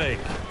play fake,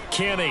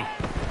 Kenny.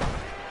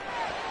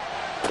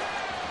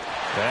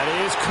 That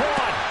is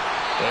caught.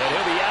 And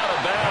he'll be out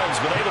of bounds,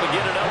 but able to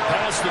get it up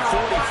past the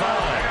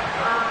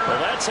 45.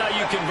 Well, that's how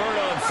you convert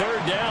on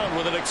 3rd down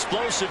with an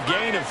explosive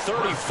gain of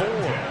 34.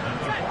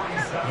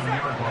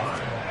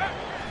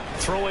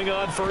 Throwing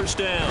on 1st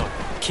down.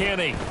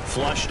 Kenny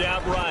flushed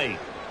out right.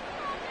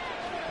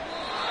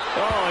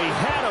 Oh, he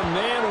had a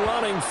man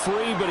running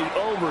free, but he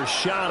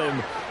overshot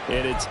him,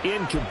 and it's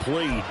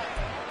incomplete.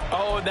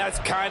 Oh, and that's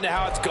kind of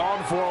how it's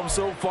gone for them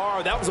so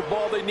far. That was a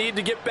ball they need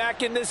to get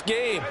back in this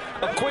game.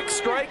 A quick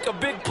strike, a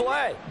big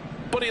play.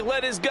 But he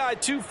led his guy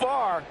too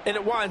far, and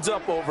it winds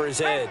up over his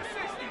head.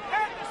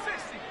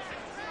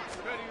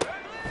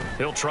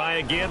 He'll try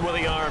again with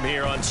the arm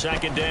here on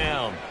 2nd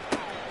down.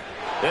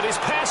 And his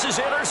pass is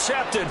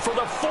intercepted for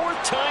the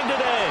 4th time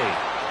today.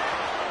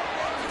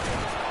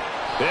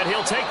 And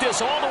he'll take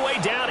this all the way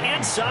down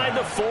inside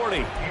the 40.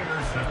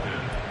 Intercepted.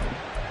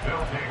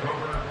 They'll take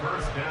over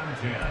 1st and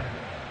 10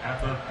 at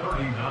the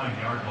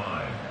 39-yard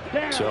line.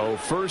 So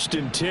 1st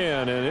and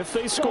 10, and if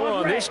they score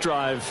on this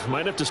drive,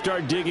 might have to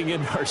start digging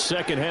in our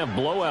second-half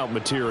blowout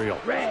material.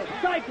 Red,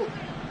 cycle.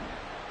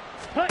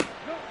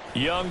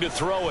 Young to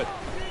throw it.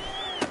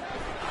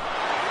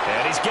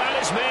 And he's got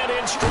his man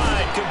in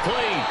stride,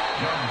 complete.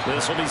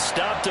 This will be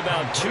stopped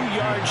about 2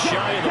 yards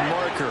shy of the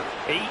marker.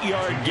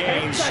 8-yard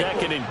gain,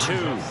 2nd and 2.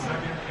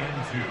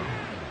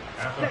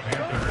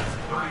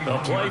 A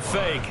play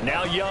fake,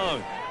 now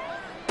Young.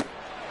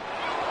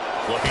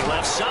 Looking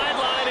left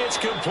sideline, it's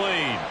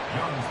complete.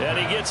 And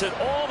he gets it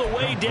all the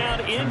way down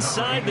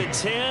inside the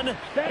 10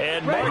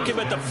 and mark him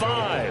at the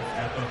 5.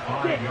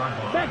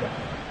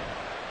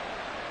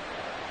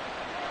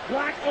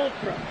 Black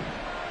Ultra.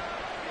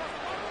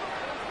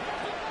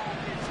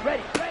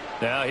 Ready.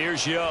 Now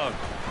here's Young.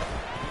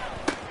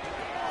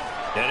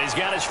 And he's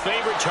got his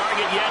favorite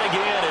target yet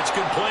again. It's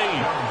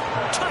complete.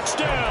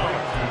 Touchdown.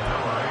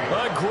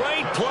 A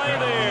great play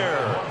there.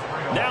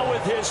 Now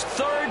with his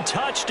 3rd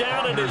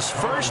touchdown in his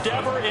first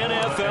ever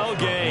NFL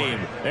game.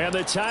 And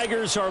the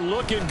Tigers are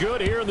looking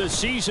good here in the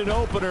season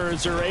opener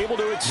as they're able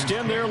to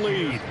extend their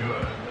lead.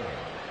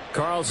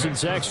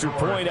 Carlson's extra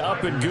point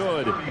up and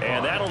good.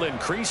 And that'll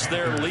increase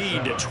their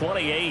lead to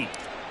 28.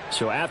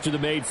 So after the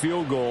made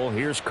field goal,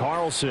 here's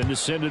Carlson to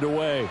send it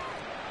away.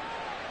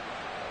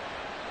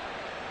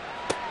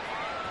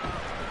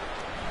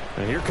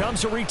 And here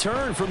comes a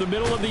return from the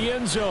middle of the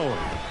end zone.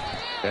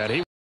 And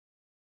he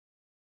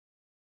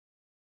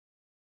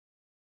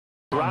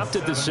dropped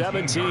at the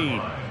 17.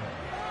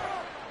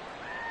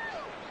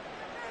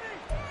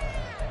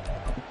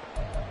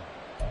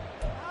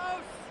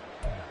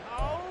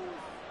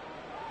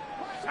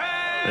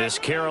 This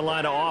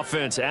Carolina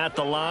offense at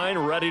the line,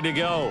 ready to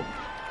go.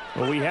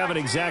 Well, we haven't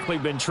exactly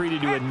been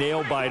treated to a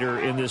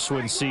nail-biter in this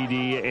one,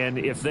 CD, and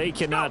if they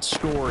cannot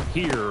score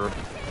here,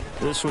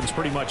 this one's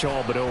pretty much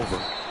all but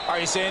over. Are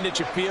you saying that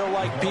you feel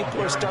like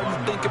people are starting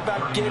to think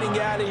about getting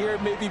out of here,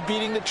 maybe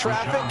beating the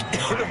traffic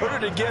in order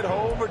to get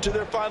home or to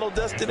their final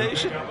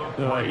destination?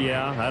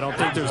 Yeah, I don't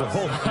think there's a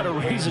whole lot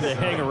of reason to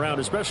hang around,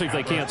 especially if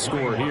they can't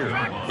score here.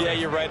 Yeah,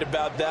 you're right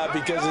about that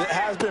because it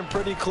has been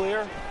pretty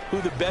clear who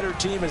the better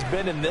team has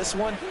been in this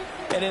one.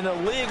 And in a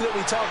league that we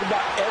talk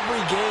about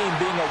every game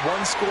being a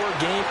one-score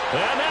game.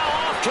 And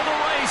now off to the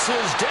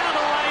races down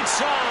the right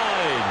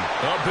side.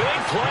 A big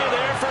play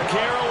there for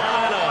Carolina.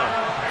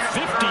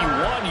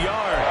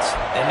 yards.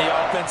 And the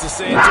offense is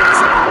saying to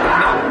itself, we're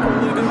not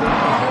really going to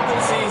have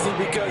this easy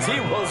because he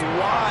was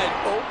wide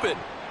open.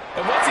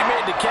 And once he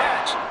made the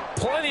catch,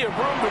 plenty of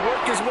room to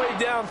work his way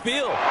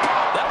downfield.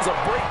 That was a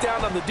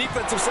breakdown on the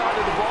defensive side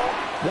of the ball,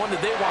 one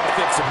that they want to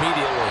fix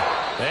immediately.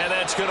 And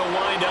that's going to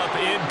wind up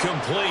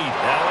incomplete.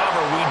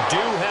 However, we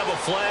do have a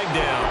flag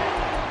down.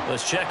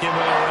 Let's check in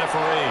with our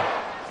referee.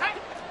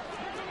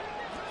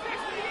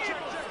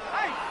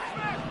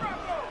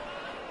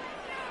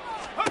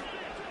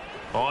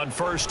 On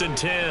 1st and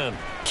 10,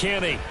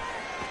 Kenny.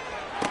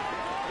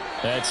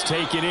 That's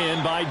taken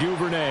in by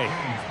Duvernay.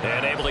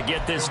 And able to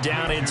get this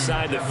down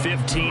inside the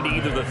 15,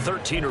 either the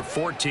 13 or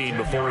 14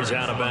 before he's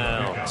out of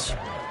bounds.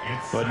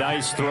 A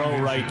nice throw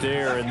right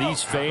there, and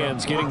these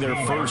fans getting their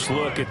first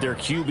look at their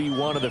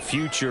QB1 of the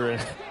future.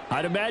 And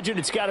I'd imagine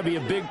it's got to be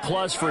a big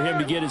plus for him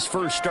to get his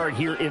first start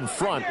here in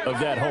front of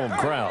that home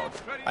crowd.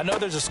 I know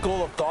there's a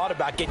school of thought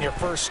about getting your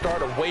first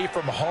start away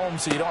from home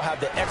so you don't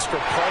have the extra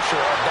pressure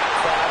of that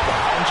crowd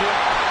behind you.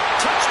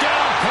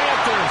 Touchdown,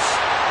 Panthers!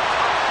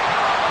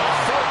 A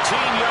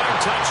 14-yard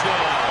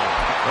touchdown.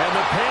 And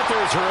the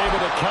Panthers are able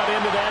to cut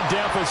into that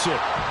deficit.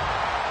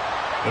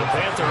 The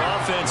Panther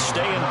offense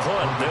staying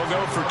put. They'll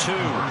go for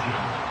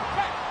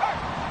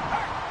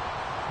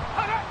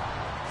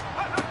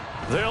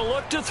 2. They'll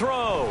look to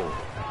throw.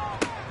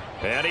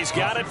 And he's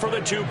got it for the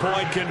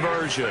 2-point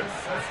conversion.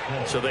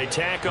 So they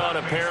tack on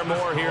a pair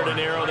more here to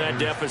narrow that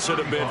deficit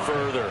a bit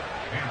further.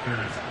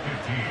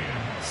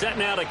 Set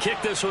now to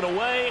kick this one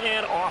away,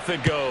 and off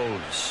it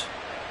goes.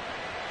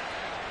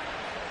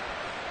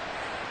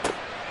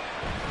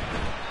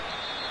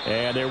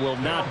 And there will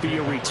not be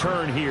a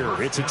return here.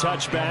 It's a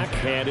touchback,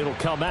 and it'll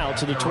come out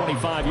to the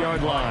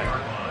 25-yard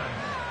line.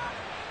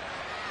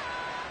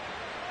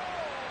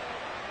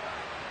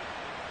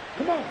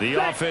 The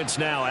offense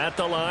now at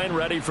the line,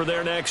 ready for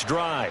their next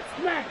drive.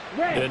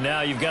 And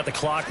now you've got the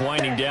clock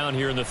winding down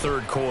here in the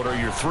third quarter.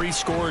 Your 3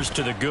 scores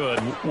to the good.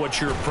 What's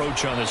your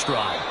approach on this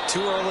drive?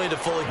 Too early to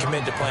fully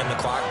commit to playing the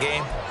clock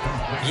game.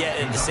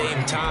 Yet at the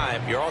same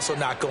time, you're also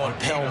not going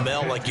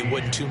pell-mell like you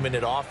would in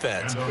 2-minute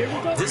offense.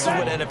 This is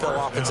what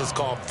NFL offenses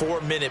call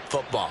 4-minute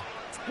football.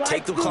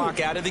 Take the clock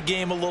out of the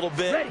game a little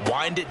bit,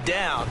 wind it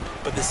down,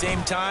 but at the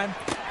same time,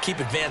 keep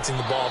advancing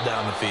the ball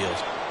down the field.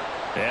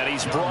 And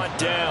he's brought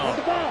down.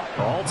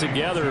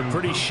 Altogether, a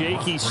pretty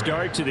shaky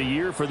start to the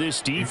year for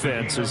this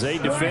defense as they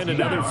defend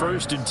another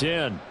 1st and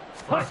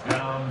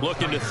 10.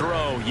 Looking to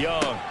throw,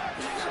 Young.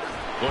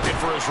 Looking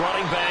for his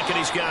running back, and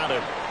he's got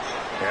him.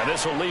 And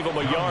this will leave him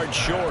a yard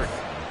short.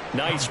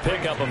 Nice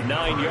pickup of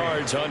 9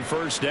 yards on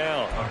 1st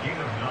down.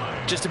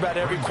 Just about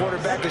every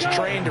quarterback is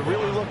trained to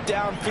really look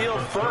downfield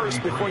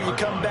first before you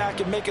come back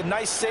and make a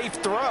nice, safe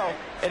throw.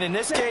 And in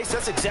this case,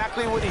 that's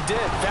exactly what he did.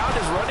 Found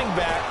his running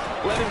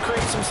back, let him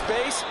create some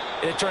space,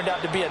 and it turned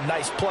out to be a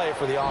nice play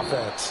for the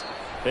offense.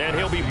 And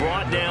he'll be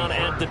brought down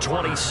at the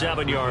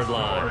 27-yard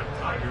line.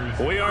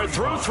 We are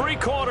through 3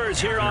 quarters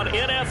here on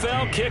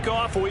NFL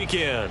Kickoff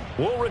Weekend.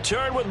 We'll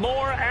return with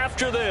more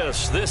after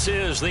this. This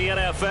is the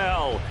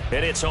NFL,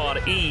 and it's on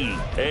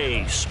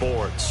EA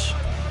Sports.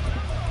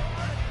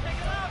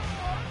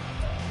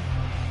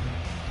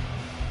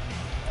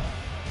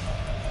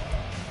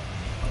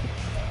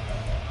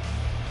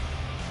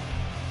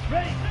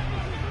 Ready.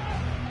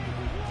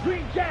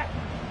 Green Jack.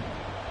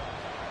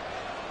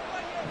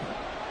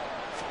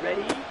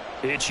 Ready.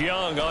 It's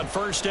Young on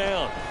 1st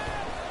down.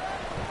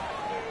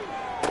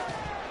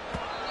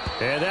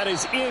 And that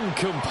is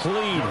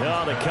incomplete.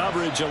 Oh, the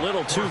coverage a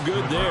little too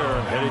good there,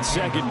 and it's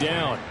 2nd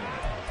down.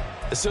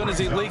 As soon as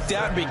he leaked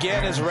out and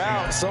began his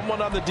route,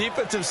 someone on the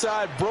defensive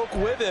side broke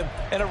with him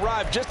and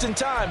arrived just in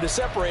time to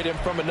separate him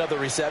from another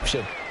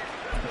reception.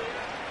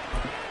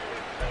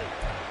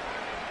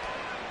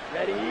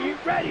 Ready,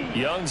 ready.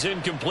 Young's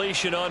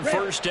incompletion on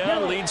 1st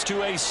down leads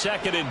to a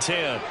 2nd and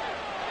 10.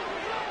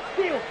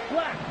 Steel,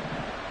 black.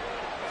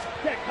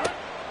 Check, huh?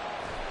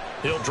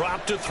 He'll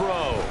drop to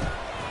throw.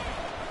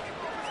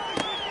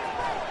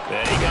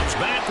 And he comes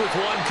back with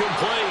one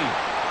complete.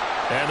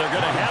 And they're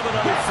going to have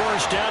another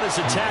 1st down as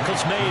the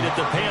tackle's made at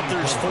the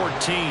Panthers'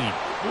 14.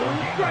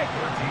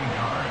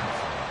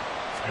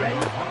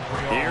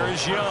 Here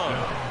is Young.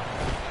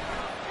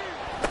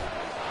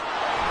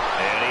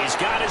 And he's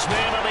got his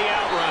man on the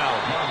out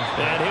route.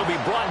 And he'll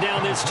be brought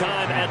down this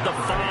time at the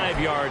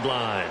 5-yard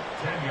line.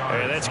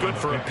 And that's good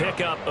for a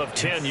pickup of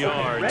 10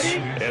 yards.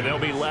 And they'll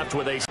be left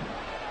with a...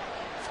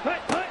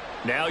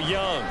 Now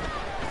Young.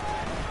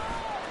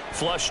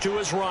 Flush to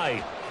his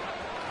right.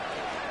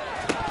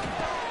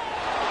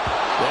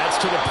 That's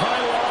to the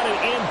pylon and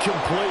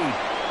incomplete.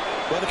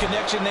 Well, the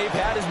connection they've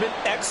had has been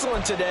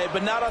excellent today,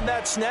 but not on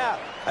that snap.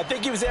 I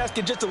think he was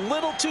asking just a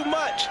little too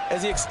much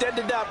as he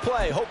extended that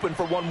play, hoping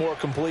for one more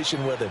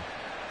completion with him.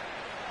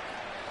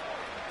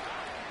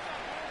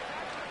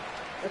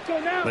 Let's go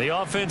now.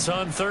 The offense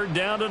on 3rd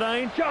down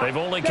tonight, they've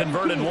only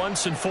converted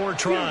once in 4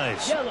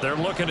 tries. They're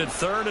looking at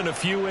 3rd and a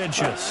few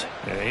inches.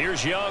 And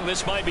here's Young.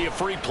 This might be a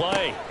free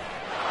play.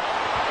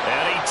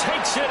 And he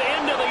takes it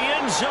into the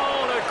end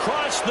zone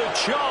across the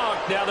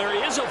chalk. Now there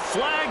is a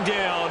flag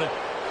down,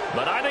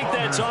 But I think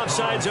that's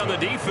offsides on the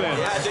defense.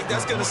 Yeah, I think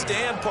that's going to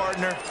stand,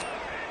 partner.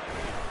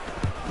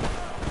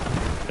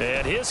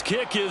 And his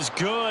kick is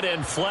good,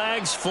 and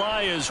flags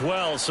fly as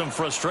well. Some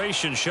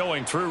frustration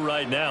showing through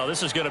right now.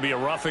 This is going to be a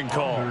roughing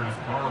call.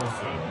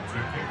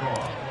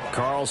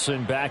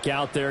 Carlson back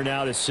out there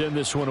now to send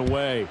this one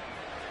away.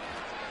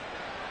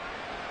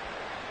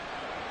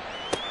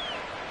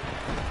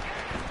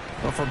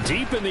 Well, from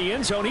deep in the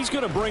end zone, he's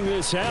going to bring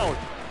this out.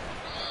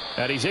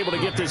 And he's able to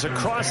get this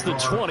across the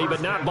 20,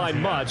 but not by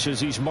much, as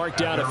he's marked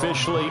down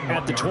officially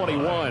at the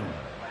 21.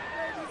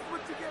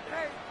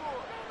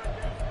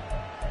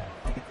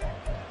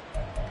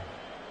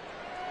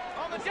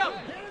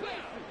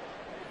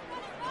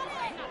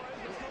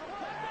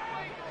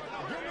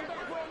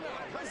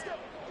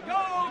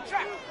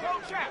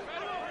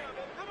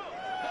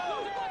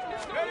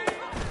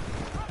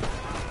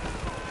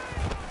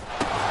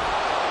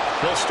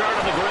 They'll start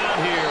on the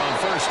ground here on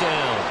first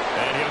down.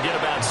 And he'll get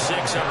about 6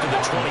 up to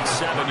the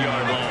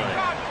 27-yard line.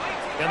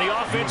 And the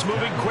offense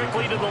moving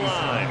quickly to the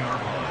line.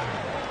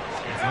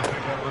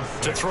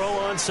 To throw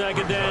on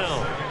second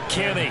down.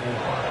 Kenny. Oh,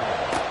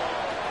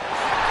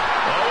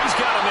 he's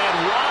got a man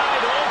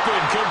wide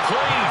open,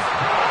 complete.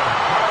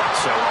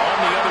 So on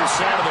the other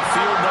side of the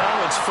field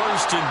now, it's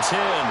 1st and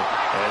 10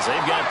 as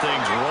they've got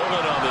things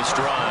rolling on this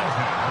drive.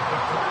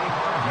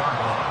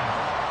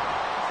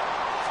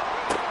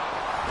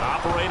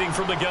 Operating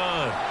from the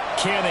gun.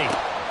 Kenny.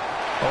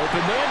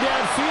 Open man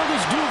downfield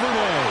is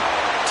Duvernay.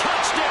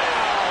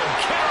 Touchdown,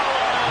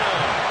 Carolina.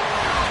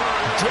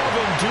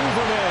 Devin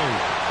Duvernay.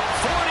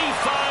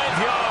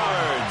 45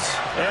 yards.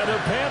 And the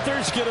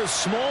Panthers get a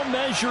small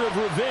measure of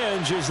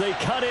revenge as they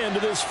cut into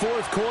this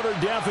fourth quarter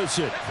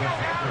deficit.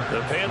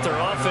 The Panther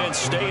offense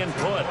staying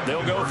put.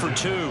 They'll go for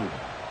 2.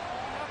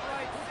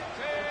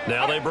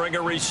 Now they bring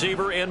a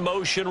receiver in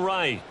motion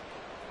right.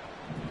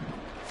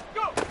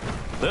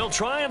 They'll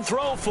try and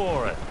throw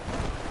for it.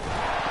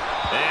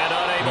 And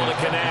unable to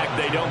connect.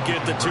 They don't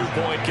get the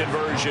 2-point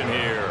conversion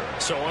here.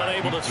 So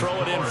unable to throw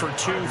it in for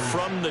 2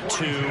 from the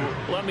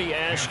 2. Let me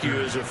ask you,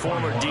 as a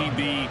former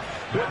DB,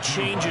 what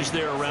changes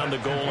there around the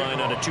goal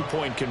line on a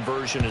 2-point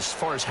conversion as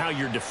far as how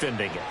you're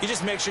defending it? You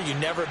just make sure you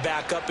never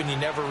back up and you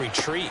never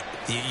retreat.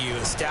 You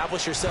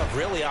establish yourself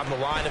really on the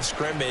line of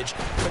scrimmage,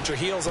 put your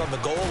heels on the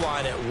goal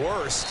line at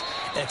worst.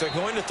 And if they're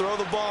going to throw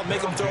the ball,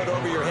 make them throw it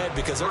over your head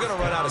because they're going to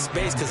run out of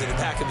space because of the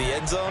back of the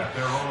end zone.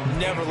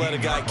 Never let a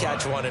guy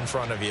catch one in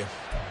front of you.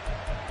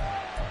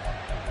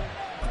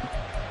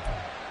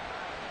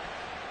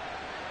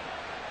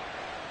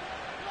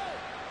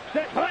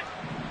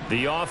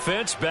 The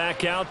offense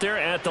back out there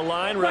at the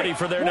line, ready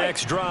for their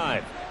next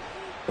drive.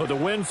 Well, the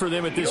win for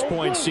them at this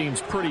point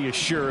seems pretty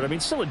assured. I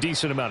mean, still a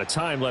decent amount of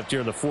time left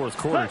here in the fourth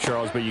quarter,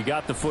 Charles, but you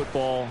got the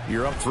football.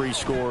 You're up 3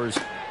 scores.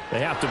 They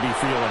have to be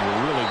feeling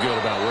really good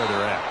about where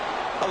they're at.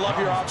 I love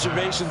your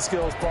observation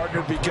skills,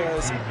 partner,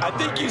 because I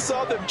think you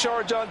saw them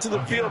charge onto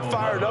the field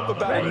fired up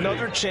about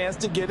another chance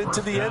to get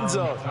into the end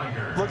zone.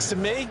 Looks to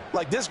me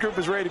like this group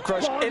is ready to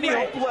crush any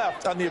hope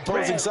left on the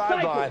opposing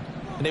sideline,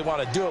 and they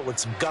want to do it with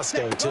some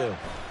gusto, too.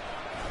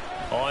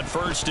 On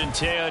 1st and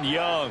 10,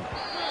 Young.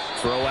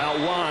 Throw out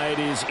wide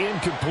is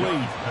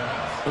incomplete.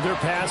 But their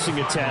passing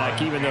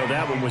attack, even though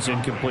that one was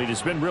incomplete,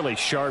 has been really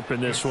sharp in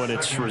this one.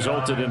 It's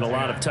resulted in a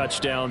lot of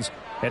touchdowns,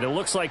 and it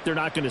looks like they're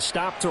not going to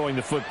stop throwing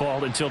the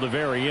football until the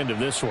very end of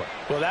this one.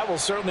 Well, that will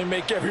certainly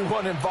make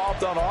everyone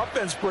involved on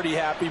offense pretty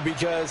happy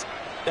because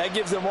that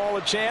gives them all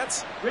a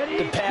chance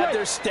to pad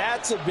their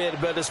stats a bit.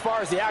 But as far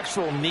as the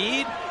actual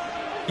need,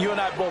 you and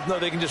I both know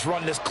they can just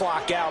run this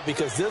clock out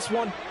because this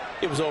one,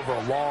 it was over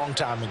a long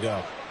time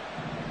ago.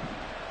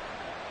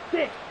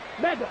 6,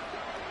 mega.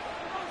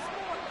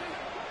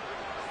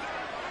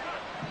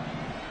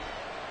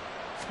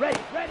 Ready.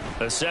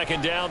 A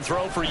second down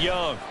throw for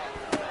Young.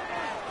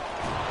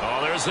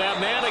 Oh, there's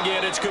that man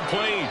again. It's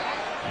complete.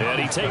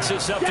 And he takes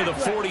us up to the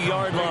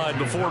 40-yard line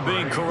before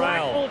being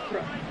corralled.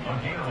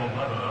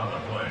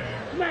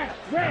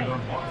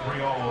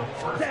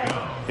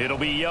 It'll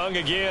be Young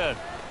again.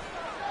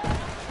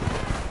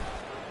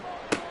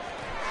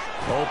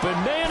 Open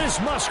man is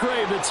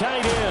Musgrave, the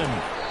tight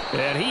end.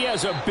 And he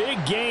has a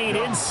big gain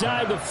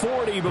inside the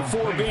 40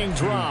 before being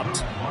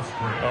dropped.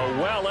 A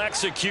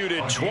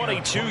well-executed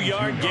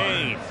 22-yard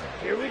gain.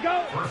 Here we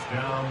go. First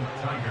down,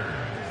 Tigers.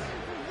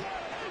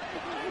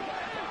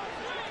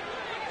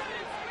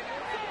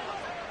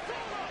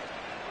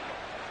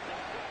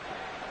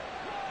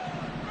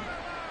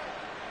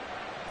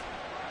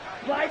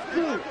 Slide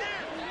 2.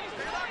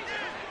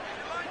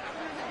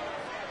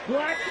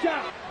 Black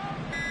shot.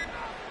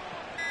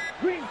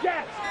 Green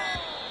jack.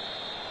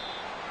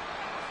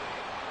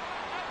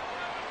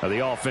 Now,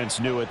 the offense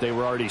knew it. They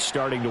were already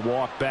starting to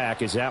walk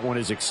back as that one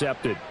is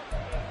accepted.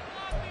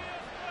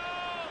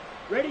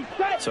 Ready,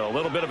 set. So a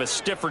little bit of a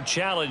stiffer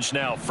challenge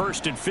now.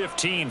 1st and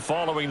 15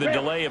 following the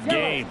delay of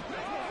game.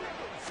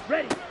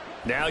 Ready.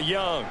 Now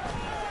Young.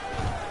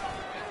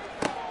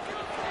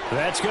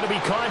 That's going to be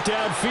caught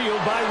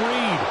downfield by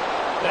Reed.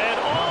 And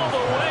all the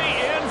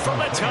way in for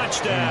the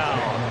touchdown.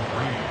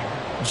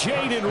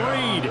 Jaden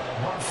Reed.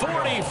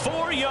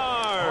 44 yards.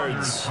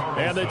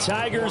 And the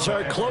Tigers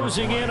are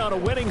closing in on a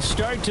winning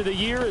start to the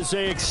year as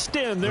they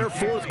extend their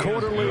fourth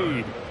quarter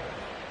lead.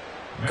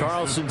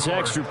 Carlson's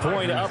extra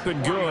point up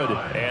and good,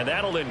 and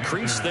that'll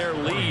increase their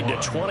lead to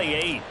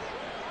 28.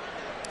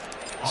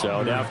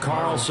 So now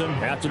Carlson,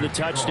 after the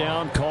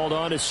touchdown, called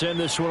on to send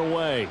this one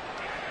away.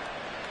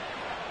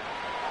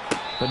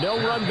 But no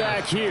run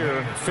back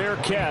here. Fair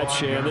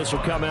catch, and this will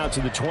come out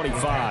to the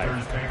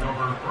 25. Take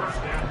over first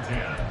and 10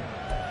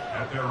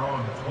 at their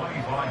own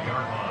 25-yard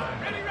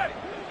line. Ready.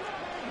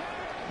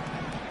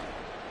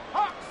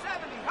 Hawk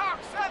 70, Hawk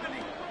 70.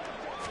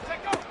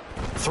 Let go.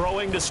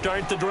 Throwing to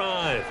start the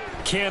drive.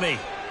 Kenny.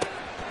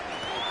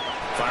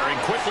 Firing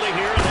quickly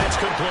here, and that's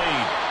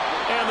complete.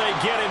 And they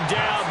get him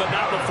down, but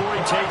not before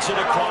he takes it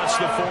across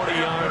the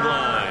 40-yard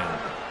line.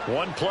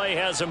 One play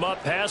has him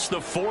up past the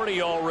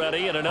 40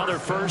 already, and another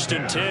first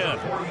and 10.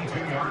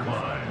 42-yard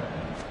line.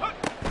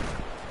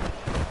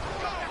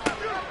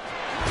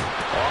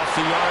 Off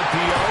the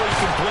RPO, he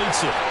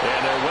completes it.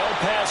 And they're well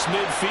past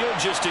midfield,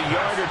 just a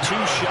yard or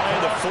two shy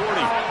of the 40.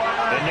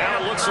 And now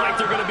it looks like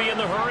they're going to be in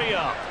the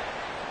hurry-up.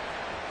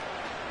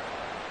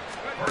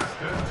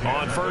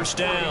 On first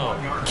down,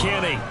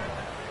 Kenny.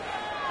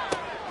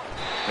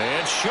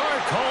 And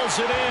Shark calls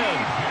it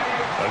in.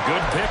 A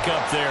good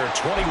pickup there,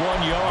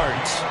 21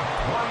 yards.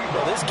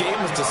 Well, this game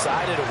was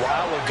decided a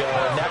while ago,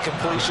 and that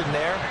completion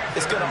there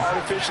is going to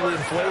artificially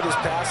inflate his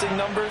passing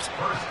numbers.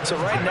 So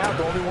right now,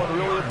 the only one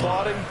really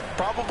applauding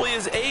probably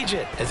his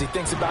agent as he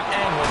thinks about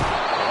angling.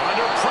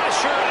 Under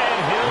pressure,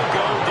 and he'll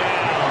go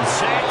down.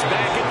 Sacked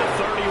back at the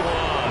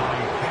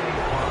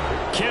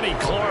 31. Kenny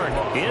Clark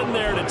in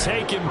there to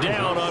take him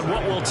down on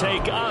what will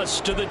take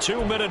us to the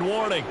 2-minute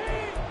warning.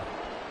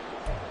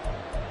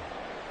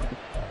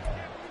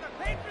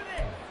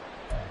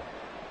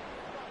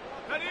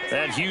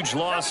 That huge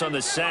loss on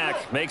the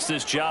sack makes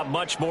this job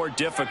much more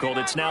difficult.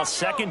 It's now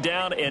second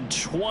down and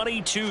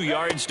 22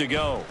 yards to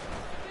go.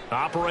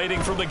 Operating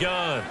from the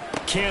gun,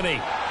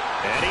 Kenny.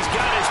 And he's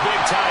got his big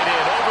tight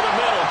end over the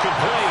middle,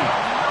 complete.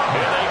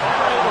 And they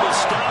are able to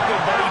stop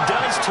him, but he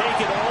does take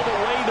it all the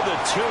way to the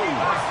 2.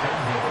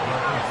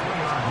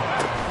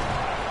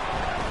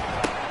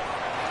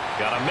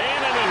 Got a man,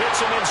 and he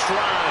hits him in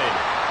stride.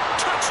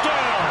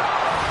 Touchdown!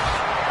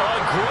 A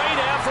great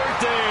effort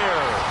there.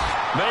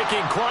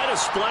 Making quite a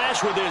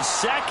splash with his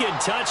second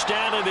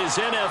touchdown in his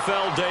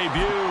NFL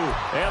debut.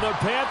 And the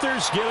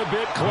Panthers get a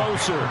bit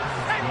closer.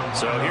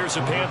 So here's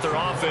the Panther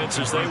offense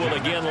as they will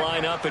again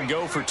line up and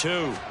go for 2.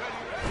 And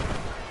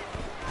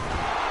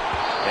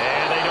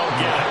they don't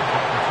get it.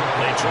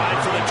 They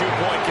tried for the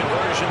 2-point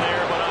conversion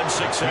there, but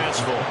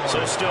unsuccessful.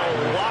 So still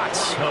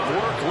lots of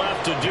work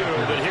left to do,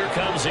 but here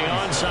comes the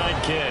onside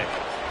kick.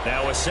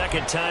 Now a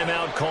second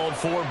timeout called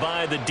for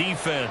by the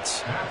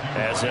defense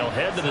as they'll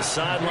head to the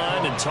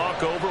sideline and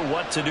talk over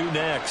what to do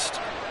next.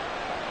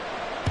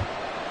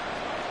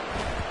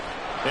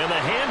 And the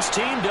hands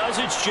team does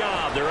its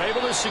job. They're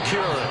able to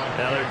secure it.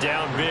 Now they're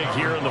down big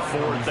here in the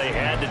fourth. They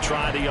had to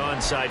try the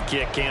onside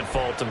kick. Can't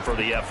fault them for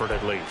the effort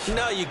at least.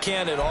 No, you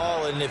can't at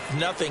all. And if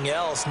nothing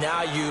else,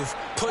 now you've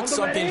put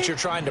something that you're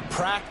trying to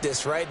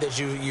practice, right, that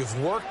you've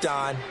worked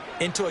on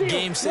into a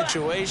game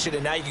situation,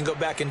 and now you can go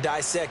back and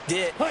dissect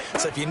it.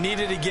 So if you need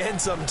it again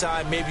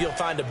sometime, maybe you'll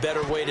find a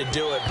better way to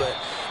do it. But,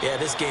 yeah,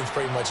 this game's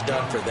pretty much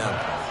done for them.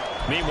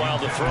 Meanwhile,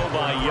 the throw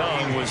by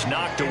Young was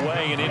knocked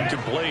away and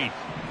incomplete.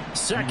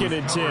 Second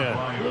and 10.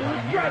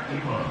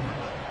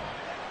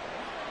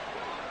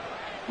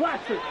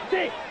 Blaster,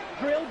 6,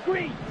 drill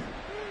green.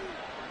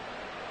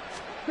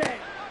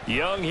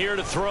 Young here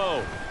to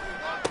throw.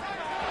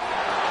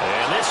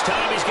 And this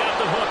time he's got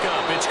the hook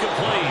up. It's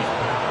complete.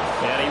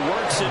 And he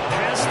works it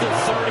past the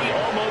 30,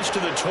 almost to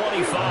the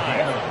 25.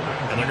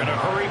 And they're going to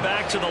hurry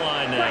back to the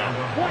line now.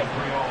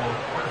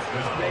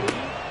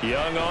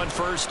 Young on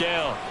first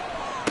down.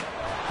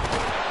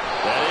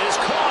 That is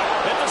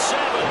caught at the 7.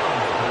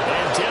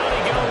 And down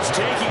he goes,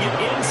 taking it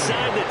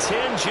inside the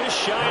 10, just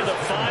shy of the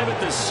 5 at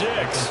the 6.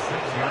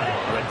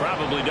 They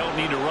probably don't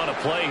need to run a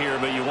play here,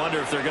 but you wonder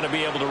if they're going to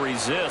be able to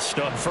resist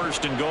on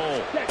first and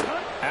goal.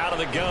 Out of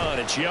the gun,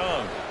 it's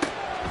Young.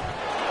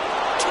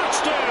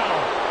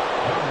 Touchdown!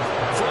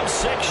 From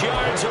 6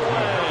 yards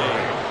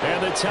away.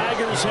 And the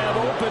Tigers have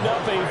opened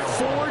up a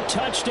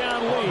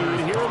 4-touchdown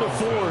lead here in the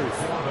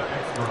fourth.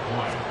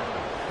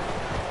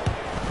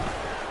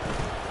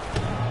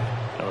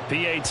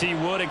 PAT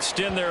would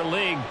extend their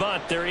lead,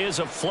 but there is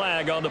a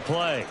flag on the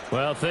play.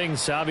 Well,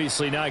 things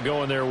obviously not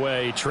going their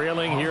way.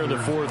 Trailing here in the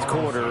fourth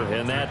quarter,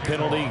 and that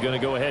penalty going to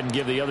go ahead and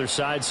give the other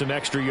side some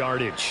extra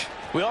yardage.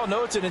 We all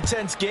know it's an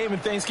intense game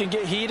and things can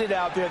get heated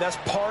out there. That's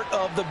part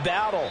of the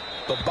battle.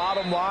 But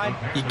bottom line,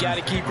 you got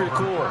to keep your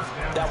cool.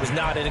 That was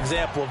not an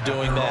example of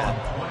doing that.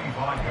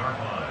 25-yard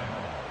line.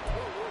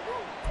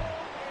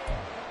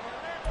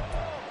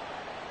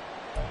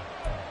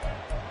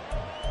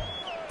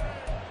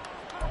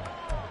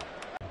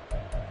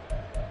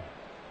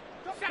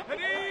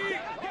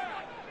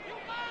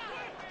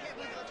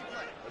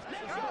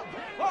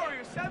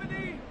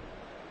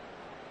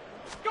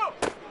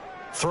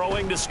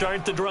 Throwing to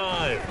start the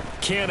drive.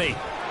 Kenny.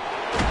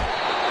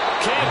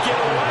 can't get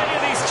away,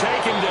 and he's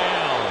taken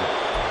down.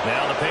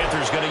 Now the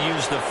Panthers going to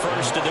use the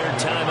first of their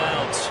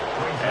timeouts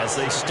as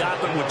they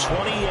stop it with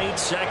 28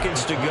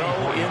 seconds to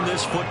go in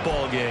this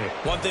football game.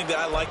 One thing that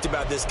I liked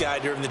about this guy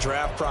during the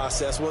draft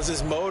process was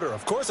his motor.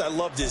 Of course, I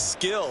loved his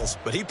skills,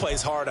 but he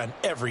plays hard on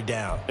every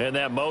down. And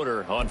that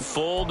motor on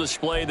full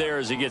display there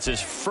as he gets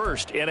his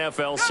first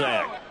NFL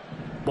sack.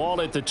 Ball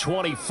at the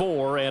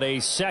 24 and a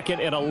 2nd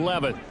and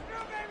 11.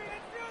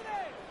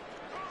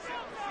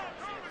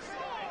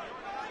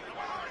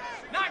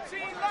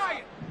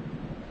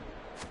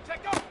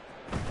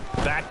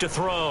 Back to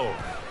throw.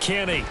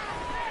 Kenny.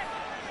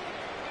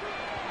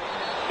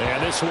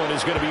 And this one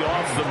is going to be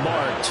off the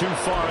mark, too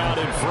far out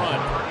in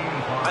front.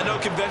 I know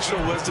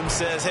conventional wisdom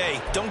says,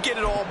 hey, don't get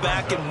it all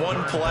back in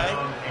one play.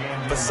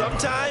 But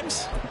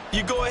sometimes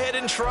you go ahead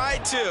and try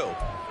to.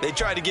 They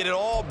tried to get it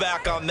all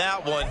back on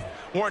that one.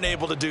 Weren't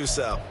able to do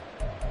so.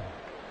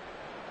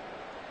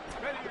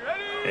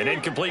 An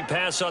incomplete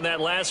pass on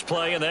that last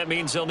play, and that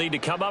means they'll need to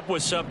come up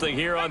with something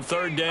here on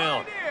 3rd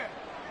down.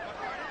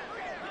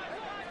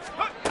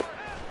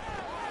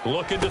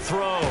 Looking to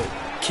throw.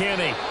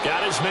 Kenny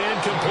got his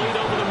man complete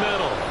over the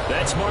middle.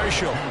 That's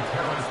Marshall.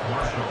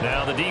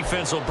 Now the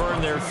defense will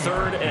burn their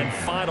 3rd and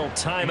final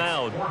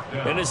timeout.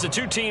 And as the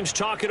two teams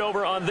talk it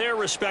over on their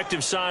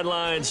respective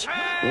sidelines,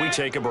 we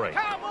take a break.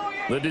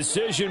 The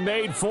decision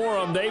made for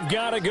them. They've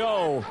got to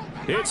go.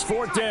 It's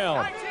 4th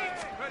down.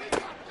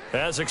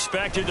 As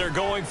expected, they're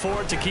going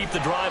for it to keep the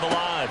drive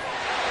alive.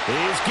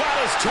 He's got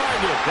his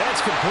target.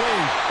 That's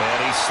complete.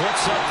 And he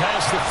slips up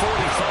past the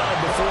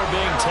 45 before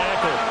being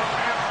tackled.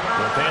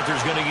 The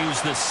Panthers going to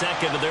use the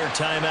second of their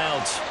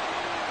timeouts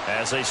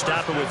as they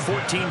stop it with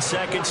 14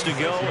 seconds to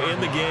go in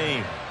the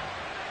game.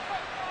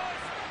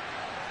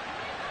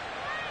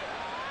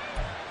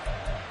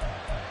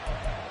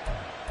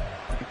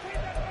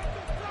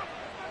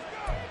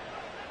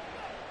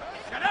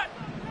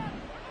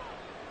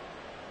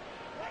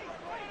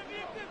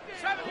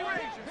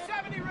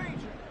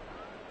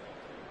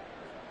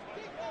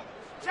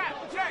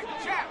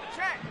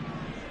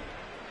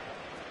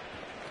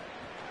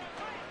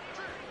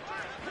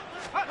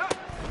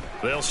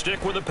 They'll stick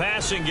with the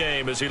passing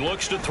game as he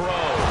looks to throw.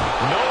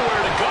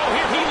 Nowhere to go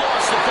here. He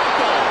lost the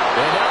football.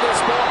 And now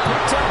this ball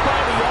picked up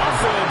by the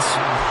offense.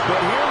 But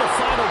here in the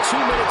final 2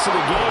 minutes of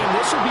the game,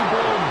 this will be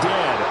blown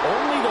dead.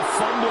 Only the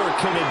fumbler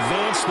can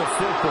advance the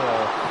football.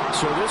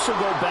 So this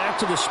will go back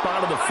to the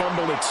spot of the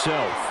fumble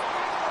itself.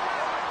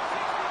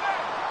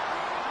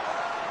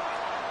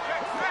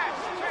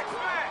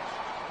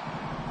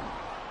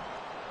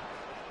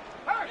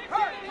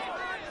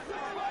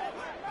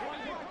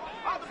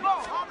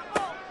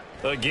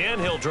 Again,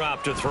 he'll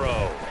drop to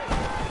throw.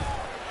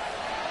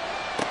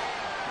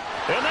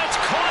 And that's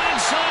caught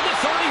inside the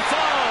 35.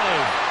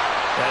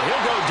 And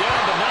he'll go down,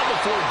 but not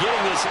before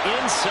getting this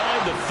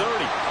inside the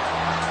 30.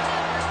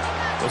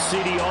 Well,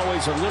 CD,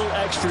 always a little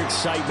extra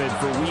excitement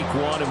for Week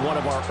 1, and one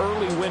of our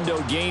early window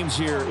games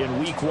here in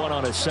Week 1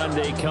 on a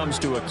Sunday comes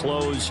to a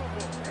close.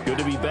 Good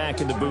to be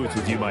back in the booth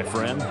with you, my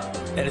friend.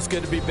 And it's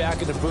good to be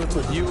back in the booth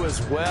with you as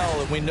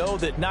well. And we know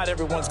that not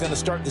everyone's going to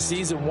start the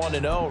season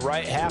 1-0,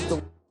 right? Half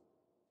the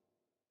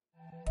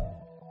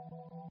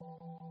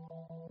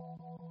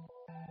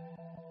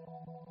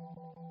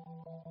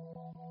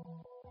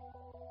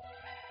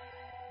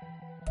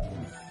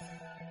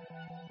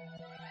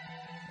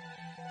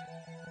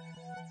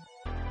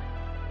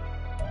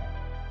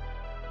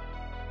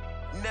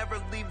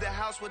Never leave the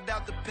house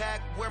without the pack.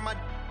 Where my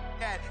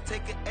at?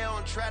 Take an L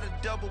and try to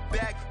double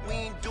back. We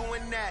ain't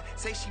doing that.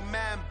 Say she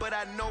mad, but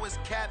I know it's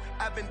cap.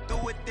 I've been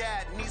through with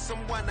that. Need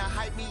someone to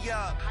hype me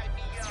up.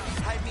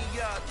 Hype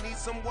me up. Need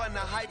someone to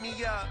hype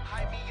me up.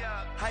 Hype me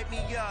up. Hype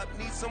me up.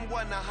 Need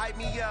someone to hype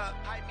me up.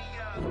 Hype me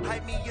up.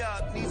 Hype me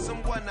up. Need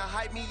someone to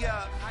hype me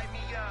up. Hype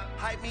me up.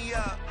 Hype me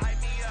up.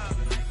 Hype me up.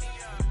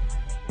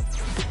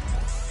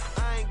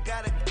 I ain't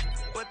got it,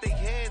 but they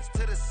hands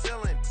to the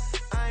ceiling.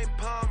 I ain't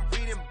palm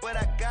reading, but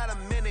I got them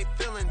in they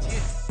feelings, yeah.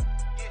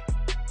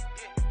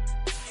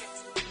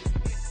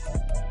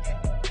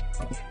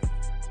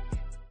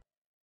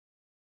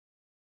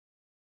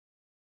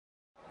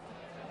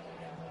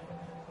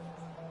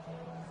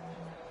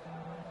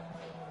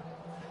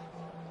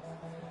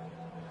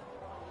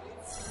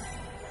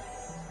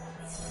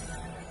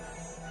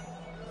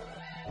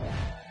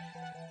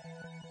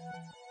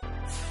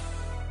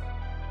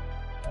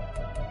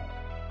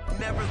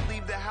 Never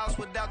leave the house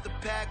without the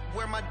pack.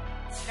 Where my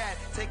at?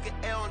 Take an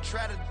L and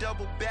try to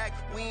double back.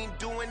 We ain't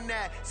doing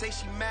that. Say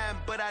she mad,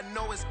 but I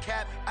know it's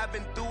cap. I've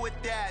been through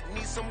with that.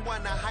 Need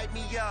someone to hype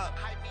me up.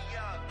 Hype me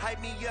up.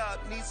 Hype me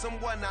up. Need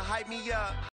someone to hype me up.